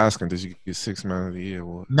 I'm asking, did you get 6 man of the year?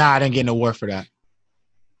 Or? Nah, I didn't get an award for that.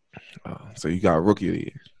 So you got rookie of the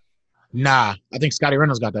year? Nah, I think Scotty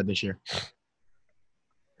Reynolds got that this year.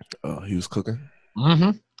 He was cooking? Mm-hmm.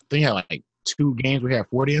 I think he had like 2 games where he had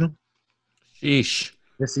 40 in them. Sheesh.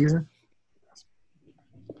 This season.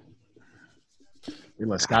 We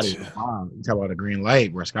let Scotty wow. You talk about a green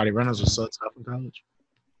light where Scotty Reynolds was so tough in college.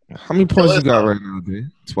 How many points you got right now, dude?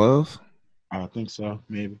 12? I think so,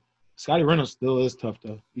 maybe. Scotty Reynolds still is tough,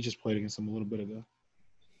 though. He just played against him a little bit ago.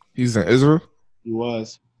 He's in Israel? He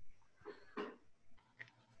was.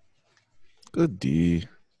 Good D.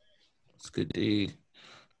 It's good D.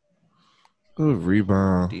 Good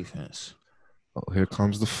rebound. Defense. Oh, here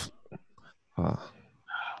comes the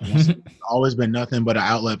Always been nothing but an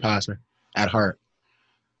outlet passer at heart.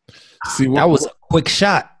 See, That was a quick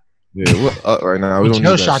shot. Yeah, we're up right now. We don't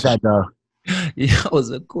Joe need shot that though. Yeah, that was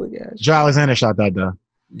a quick ass. Joe Alexander shot that though.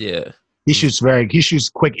 Yeah. He shoots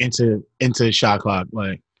quick into shot clock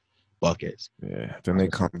like buckets. Yeah, then they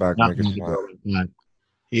come back Not making gonna go like that.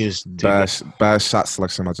 He is bad shot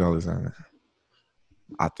selection by Joe Alexander.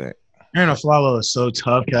 I think. Aaron Flalo is so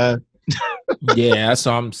tough, guy. Yeah, that's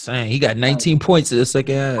what I'm saying. He got 19 points in the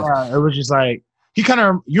second half. It was just like he kind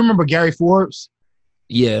of. You remember Gary Forbes?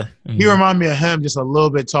 Yeah. He reminded me of him, just a little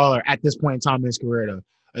bit taller at this point in time in his career. Though,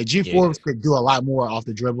 like Forbes could do a lot more off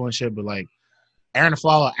the dribble and shit, but like Aaron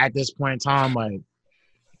Flalo at this point in time, like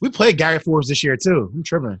we played Gary Forbes this year too. I'm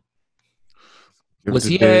tripping. Was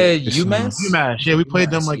he at UMass? UMass, yeah, we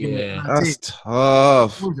played them like yeah. That's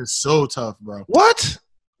tough. Forbes is so tough, bro. What?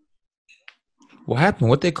 What happened?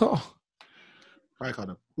 What they call? Probably called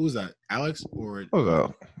him. Who's that? Alex or? Hold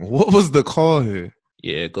up. What was the call here?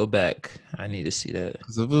 Yeah, go back. I need to see that.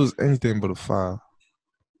 Because if it was anything but a foul,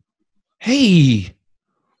 Hey,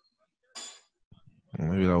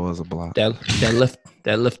 maybe that was a block.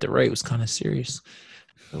 that left to right was kind of serious.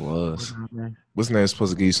 It was. What's name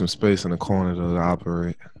supposed to give you some space in the corner to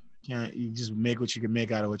operate? Can't you just make what you can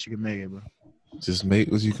make out of what you can make it, bro? Just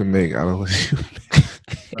make what you can make out of what you can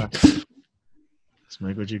make. Just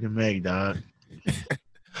make what you can make, dog.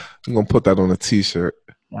 I'm gonna put that on a t-shirt.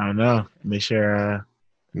 I don't know. Make sure.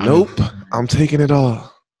 Nope, I'm taking it all.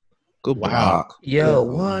 Good block. Yo,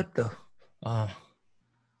 what the?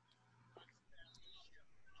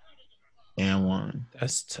 And one.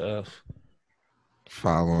 That's tough.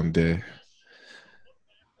 Foul on day.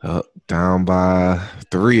 Down by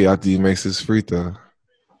 3 after he makes his free throw.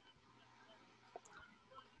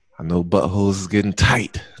 I know buttholes is getting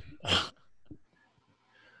tight.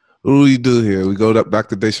 What do we do here? We go back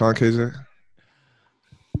to Deshaun KJ?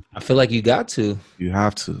 I feel like you got to. You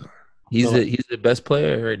have to. He's the best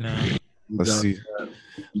player right now. Let's see.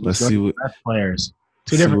 Let's see what best players.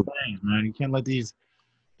 Two different things, man. You can't let these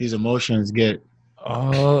emotions get.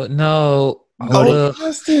 Oh no!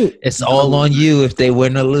 it. It's all on you if they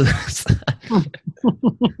win or lose.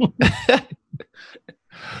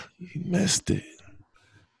 He missed it.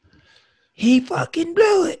 He fucking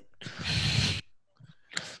blew it.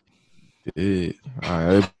 Yeah. All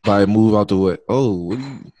right, everybody move out the way. Oh, what do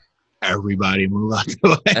you? Everybody move out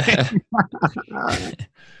the way.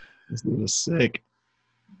 This dude is sick.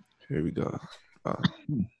 Here we go.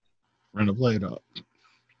 Run the play up.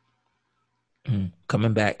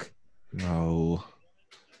 Coming back. No.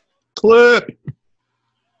 Clip.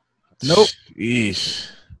 Nope. Sheesh.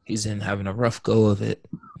 He's in having a rough go of it.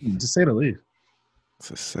 To say the least.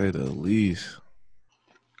 To say the least.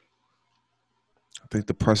 I think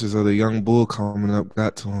the pressures of the young bull coming up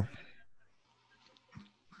got to him.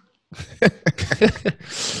 What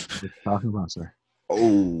you talking about, sir?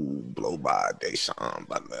 Oh, blow by Deshaun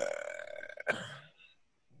Butler.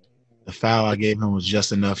 The foul I gave him was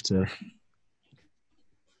just enough to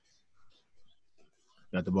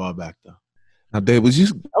got the ball back though. Now, Dave, would you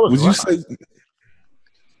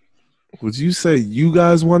say you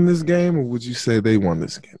guys won this game, or would you say they won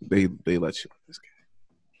this game? They let you win this game.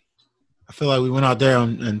 I feel like we went out there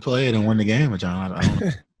and played and won the game, John. I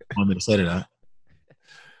don't want me to say that.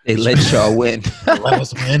 They let y'all win. Let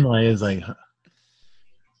us win. Like it's like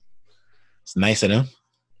it's nice of them.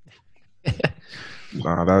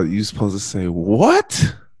 Nah, that you supposed to say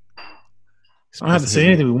what? I don't have to say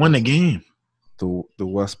anything. We won the game. The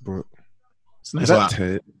Westbrook. It's a nice Is that little,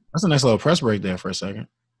 Ted? that's a nice little press break there for a second.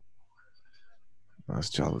 That's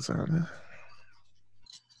Jalazana.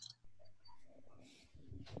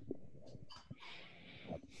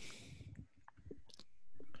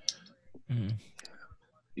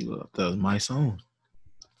 That was my song.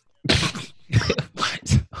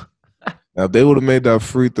 Now, if they would have made that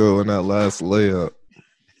free throw in that last layup.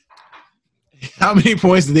 How many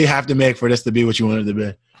points did they have to make for this to be what you wanted to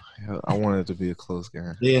be? I wanted it to be a close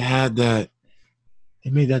game. They had that.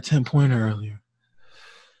 They made that 10-pointer earlier.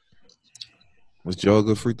 Was Joe a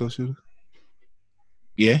good free throw shooter?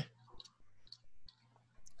 Yeah.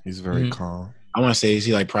 He's very calm. I want to say is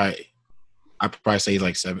he like probably. I'd probably say he's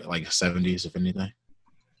like 70s if anything,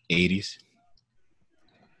 80s.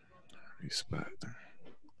 Respect.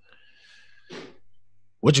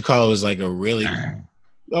 What you call it was like a really.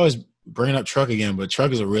 Always bringing up Truck again, but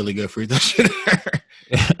Truck is a really good free throw shooter.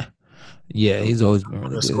 Yeah, he's always been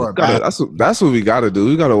really good. That's what we got to do.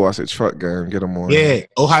 We got to watch a Truck game, get him on. Yeah,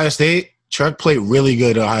 Ohio State. Truck played really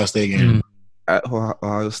good at Ohio State game. At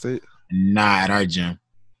Ohio State? Nah, at our gym.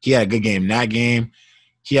 He had a good game. That game,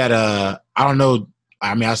 he had a. I don't know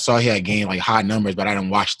I mean, I saw he had gained like high numbers, but I didn't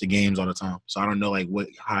watch the games all the time, so I don't know like what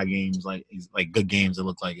high games like good games it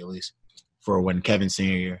looked like at least for when Kevin's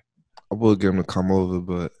senior year. I would get him to come over,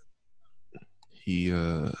 but he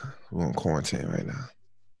we're on quarantine right now,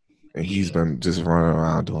 and he's been just running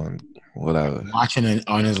around doing whatever. Watching it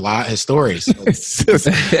on his stories. It's just,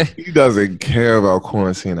 he doesn't care about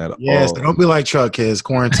quarantine at all. So don't be like Chuck, kids.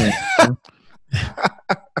 Quarantine,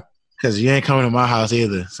 because you ain't coming to my house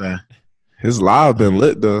either. So his live been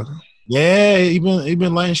lit though. Yeah, he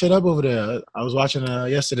been lighting shit up over there. I was watching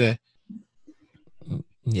yesterday.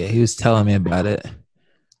 Yeah, he was telling me about it.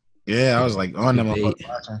 Yeah, I was like on them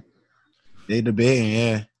watching. They debating,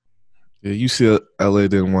 yeah. Yeah, UCLA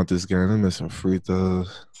didn't want this game. They missed some free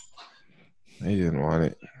throws. They didn't want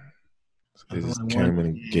it. So they just came in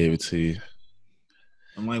and gave it to you.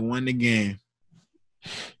 I'm like, won the game.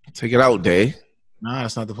 Take it out, Day. Nah,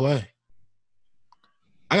 that's not the play.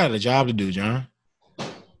 I got a job to do, John.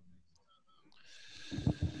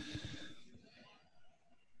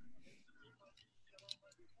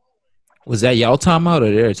 Was that y'all timeout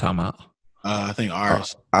or their timeout? I think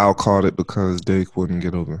ours. I'll call it because Dake wouldn't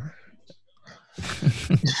get over.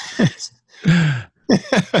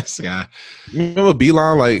 Yeah. You remember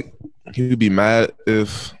Beeline? Like he would be mad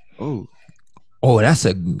if that's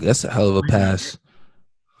a hell of a pass.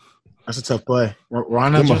 That's a tough play.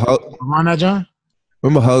 Run that, John?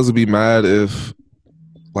 Remember Hugs would be mad if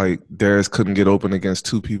like Darius couldn't get open against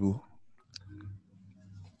two people.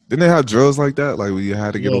 Didn't they have drills like that? Like where you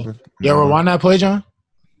had to get open? Yeah, rewind that play, John.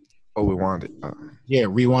 Oh, we wanted it. Yeah,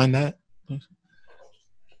 rewind that.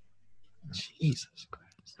 Jesus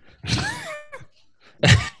Christ.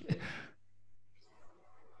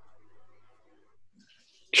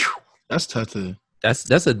 That's tough to. That's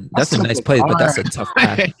a nice play, but that's a tough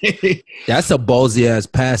pass. That's a ballsy ass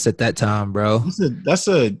pass at that time, bro.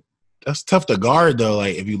 That's tough to guard though.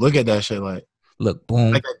 Like if you look at that shit, like look,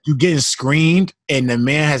 boom, like you getting screened, and the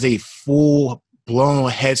man has a full blown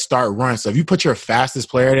head start run. So if you put your fastest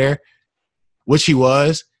player there, which he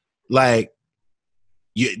was, like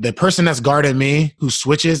the person that's guarding me who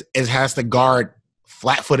switches has to guard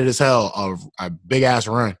flat footed as hell a big ass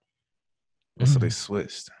run. So they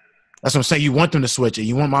switched. That's what I'm saying. You want them to switch it.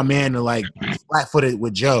 You want my man to like flat footed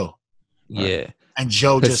with Joe. Yeah. And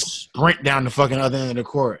Joe just sprint down the fucking other end of the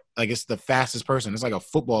court. Like it's the fastest person. It's like a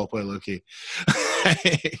football player, low key.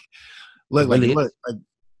 Look,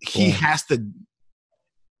 he has to.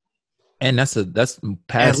 And that's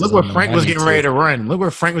pass. Look where Frank was getting ready to run.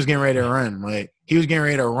 Like he was getting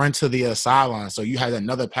ready to run to the sideline. So you had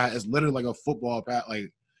another pass. It's literally like a football pass,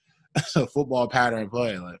 like a football pattern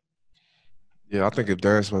play. Like. Yeah, I think if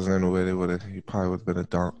Darius wasn't in the way, he probably would have been a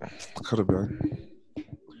dunk. Could have been.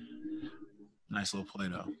 Nice little play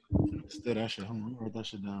though. Still that shit. Hold on, write that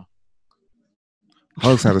shit down.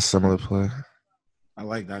 Hugs had a similar play. I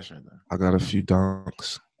like that shit though. I got a few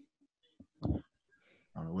dunks. I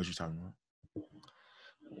don't know what you talking about.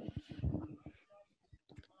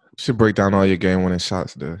 Should break down all your game-winning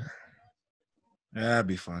shots there. Yeah, that'd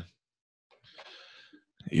be fun.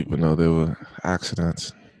 Even though they were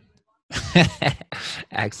accidents.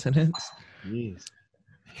 Accidents? Jeez.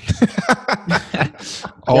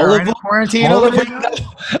 all of them? Quarantine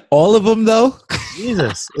all of them, though?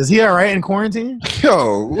 Jesus. Is he all right in quarantine?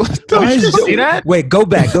 Yo, what the Did you see that? Wait, go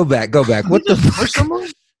back. What the fuck?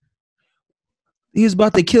 He was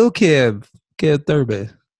about to kill Kev Thurman.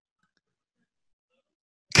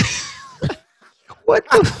 What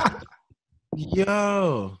the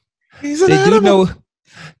Yo.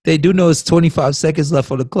 They do know it's 25 seconds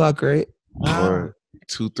left on the clock, right? Or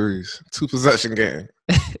 2 threes. 2 possession game.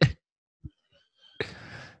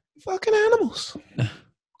 Fucking animals.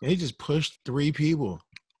 They just pushed 3 people.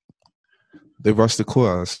 They rushed the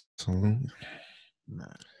court. So. Nah.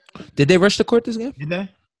 Did they rush the court this game? Did they?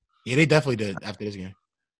 Yeah, they definitely did after this game.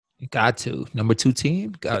 Got to. Number 2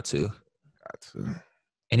 team? Got to.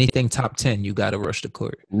 Anything top 10, you got to rush the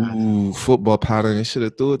court. Ooh, football pattern. They should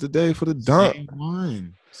have threw it today for the dunk.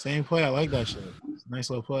 Same play. I like that shit. Nice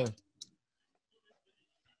little play.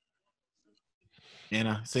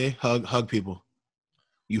 And see, hug people.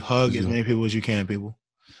 You hug as many people as you can, people.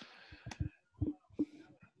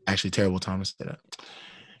 Actually, terrible time to say that.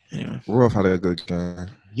 Anyway, Ruff had a good game.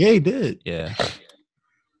 Yeah, he did. Yeah.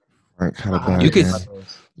 Frank had a bad game.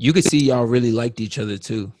 You could see y'all really liked each other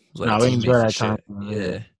too. Like, we enjoyed that time.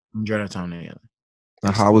 Yeah. Enjoy that time together.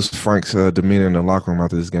 Now, how was Frank's demeanor in the locker room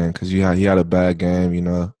after this game? Because he had a bad game, you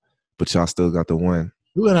know, but y'all still got the win.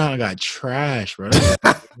 We went out and got trashed, bro.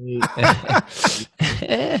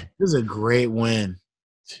 This is a great win.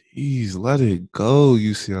 Jeez, let it go,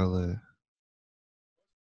 UCLA.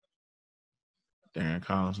 Darren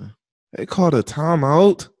Collison. They called a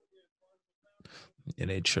timeout. Yeah,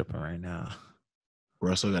 they tripping right now.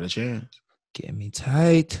 Russell got a chance. Get me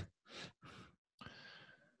tight.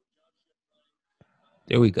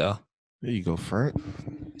 There we go. There you go, Frank.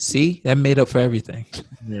 See, that made up for everything.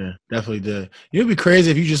 Yeah, definitely did. It'd be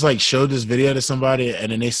crazy if you just like showed this video to somebody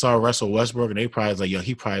and then they saw Russell Westbrook and they probably was like, yo,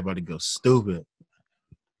 he probably about to go stupid.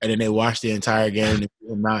 And then they watched the entire game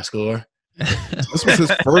and not score. This was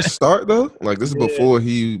his first start, though? Like, this is before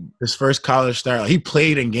his first college start. Like, he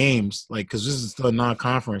played in games, like, because this is still a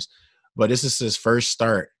non-conference. But this is his first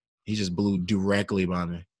start. He just blew directly by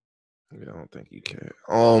me. I don't think you can.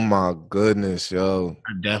 Oh, my goodness, yo.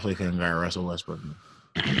 I definitely couldn't guard Russell Westbrook.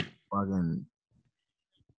 Fucking.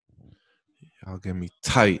 Y'all get me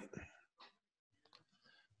tight.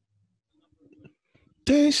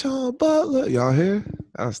 Deshaun Butler. Y'all hear?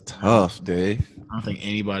 That's tough, Dave. I don't think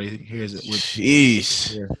anybody hears it.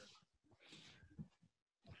 Sheesh. Yeah.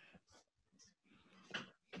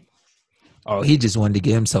 Oh, he just wanted to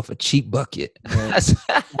get himself a cheap bucket.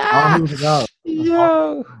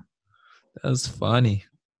 Yo, that's funny.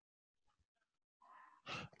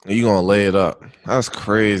 You gonna lay it up? That's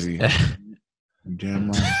crazy.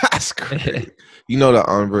 Damn right. That's crazy. You know the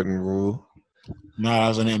unwritten rule. No, I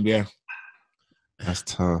was in the NBA. That's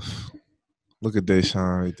tough. Look at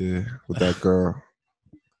Deshaun right there with that girl.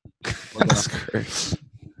 That's crazy.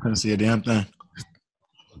 Couldn't see a damn thing.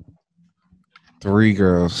 3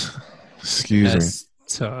 girls. Excuse That's me.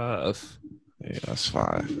 tough. Yeah, that's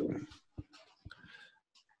 5.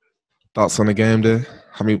 Thoughts on the game day?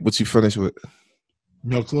 What you finished with?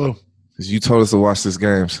 No clue. Because you told us to watch this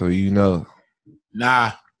game, so you know.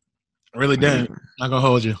 Nah, I really didn't. Not gonna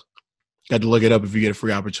hold you. Got to look it up if you get a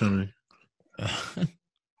free opportunity.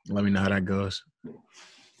 Let me know how that goes.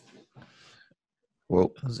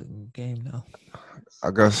 Well, That was a good game, though. I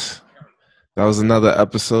guess that was another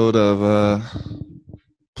episode of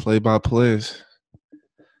Play-by-Plays.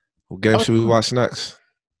 What game should we watch next?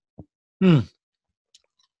 I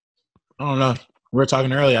don't know. We were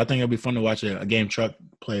talking earlier. I think it'd be fun to watch a game truck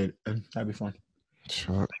play. That'd be fun.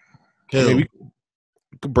 Sure. Kill. Maybe we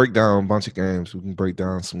could break down a bunch of games. We can break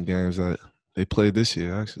down some games that they played this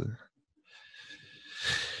year, actually.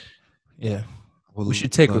 Yeah. We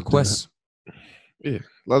should take requests. Yeah.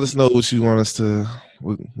 Let us know what you want us to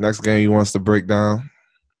 – next game you want us to break down.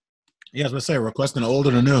 Yeah, I was going to say, requesting old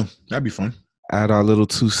or the new. That'd be fun. Add our little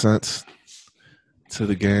 2 cents to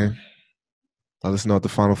the game. Let us know at the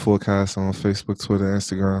Final Forecast on Facebook, Twitter,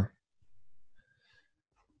 Instagram.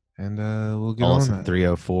 And we'll get Call on us that. at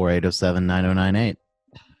 304-807-9098.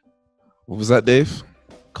 What was that, Dave?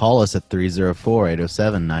 Call us at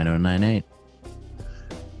 304-807-9098.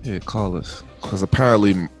 Yeah, call us. Because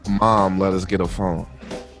apparently Mom let us get a phone.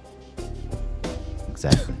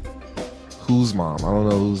 Exactly. Whose mom? I don't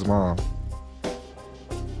know whose mom.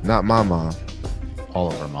 Not my mom.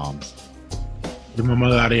 All of our moms. Get my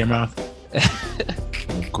mother out of your mouth.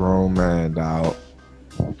 I'm a grown man, dog.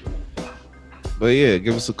 But yeah,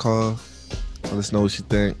 give us a call. Let us know what you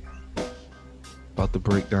think about the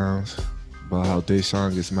breakdowns, about how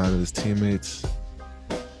Deshaun gets mad at his teammates,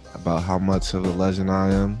 about how much of a legend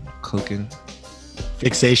I am cooking.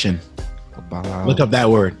 Fixation. About how, Look up that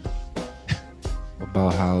word.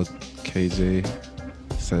 About how KJ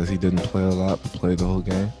says he didn't play a lot but played the whole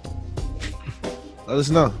game. Let us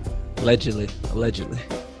know. Allegedly.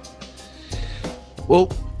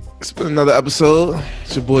 Well, it's been another episode.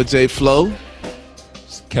 It's your boy Jay Flo.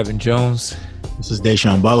 It's Kevin Jones. This is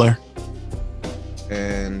Deshaun Butler.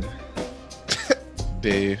 And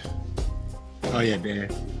Dave. Oh, yeah,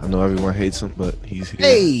 Dave. I know everyone hates him, but he's here.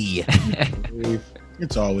 Hey!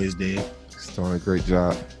 It's always Dave. He's doing a great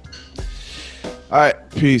job. All right,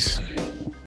 peace.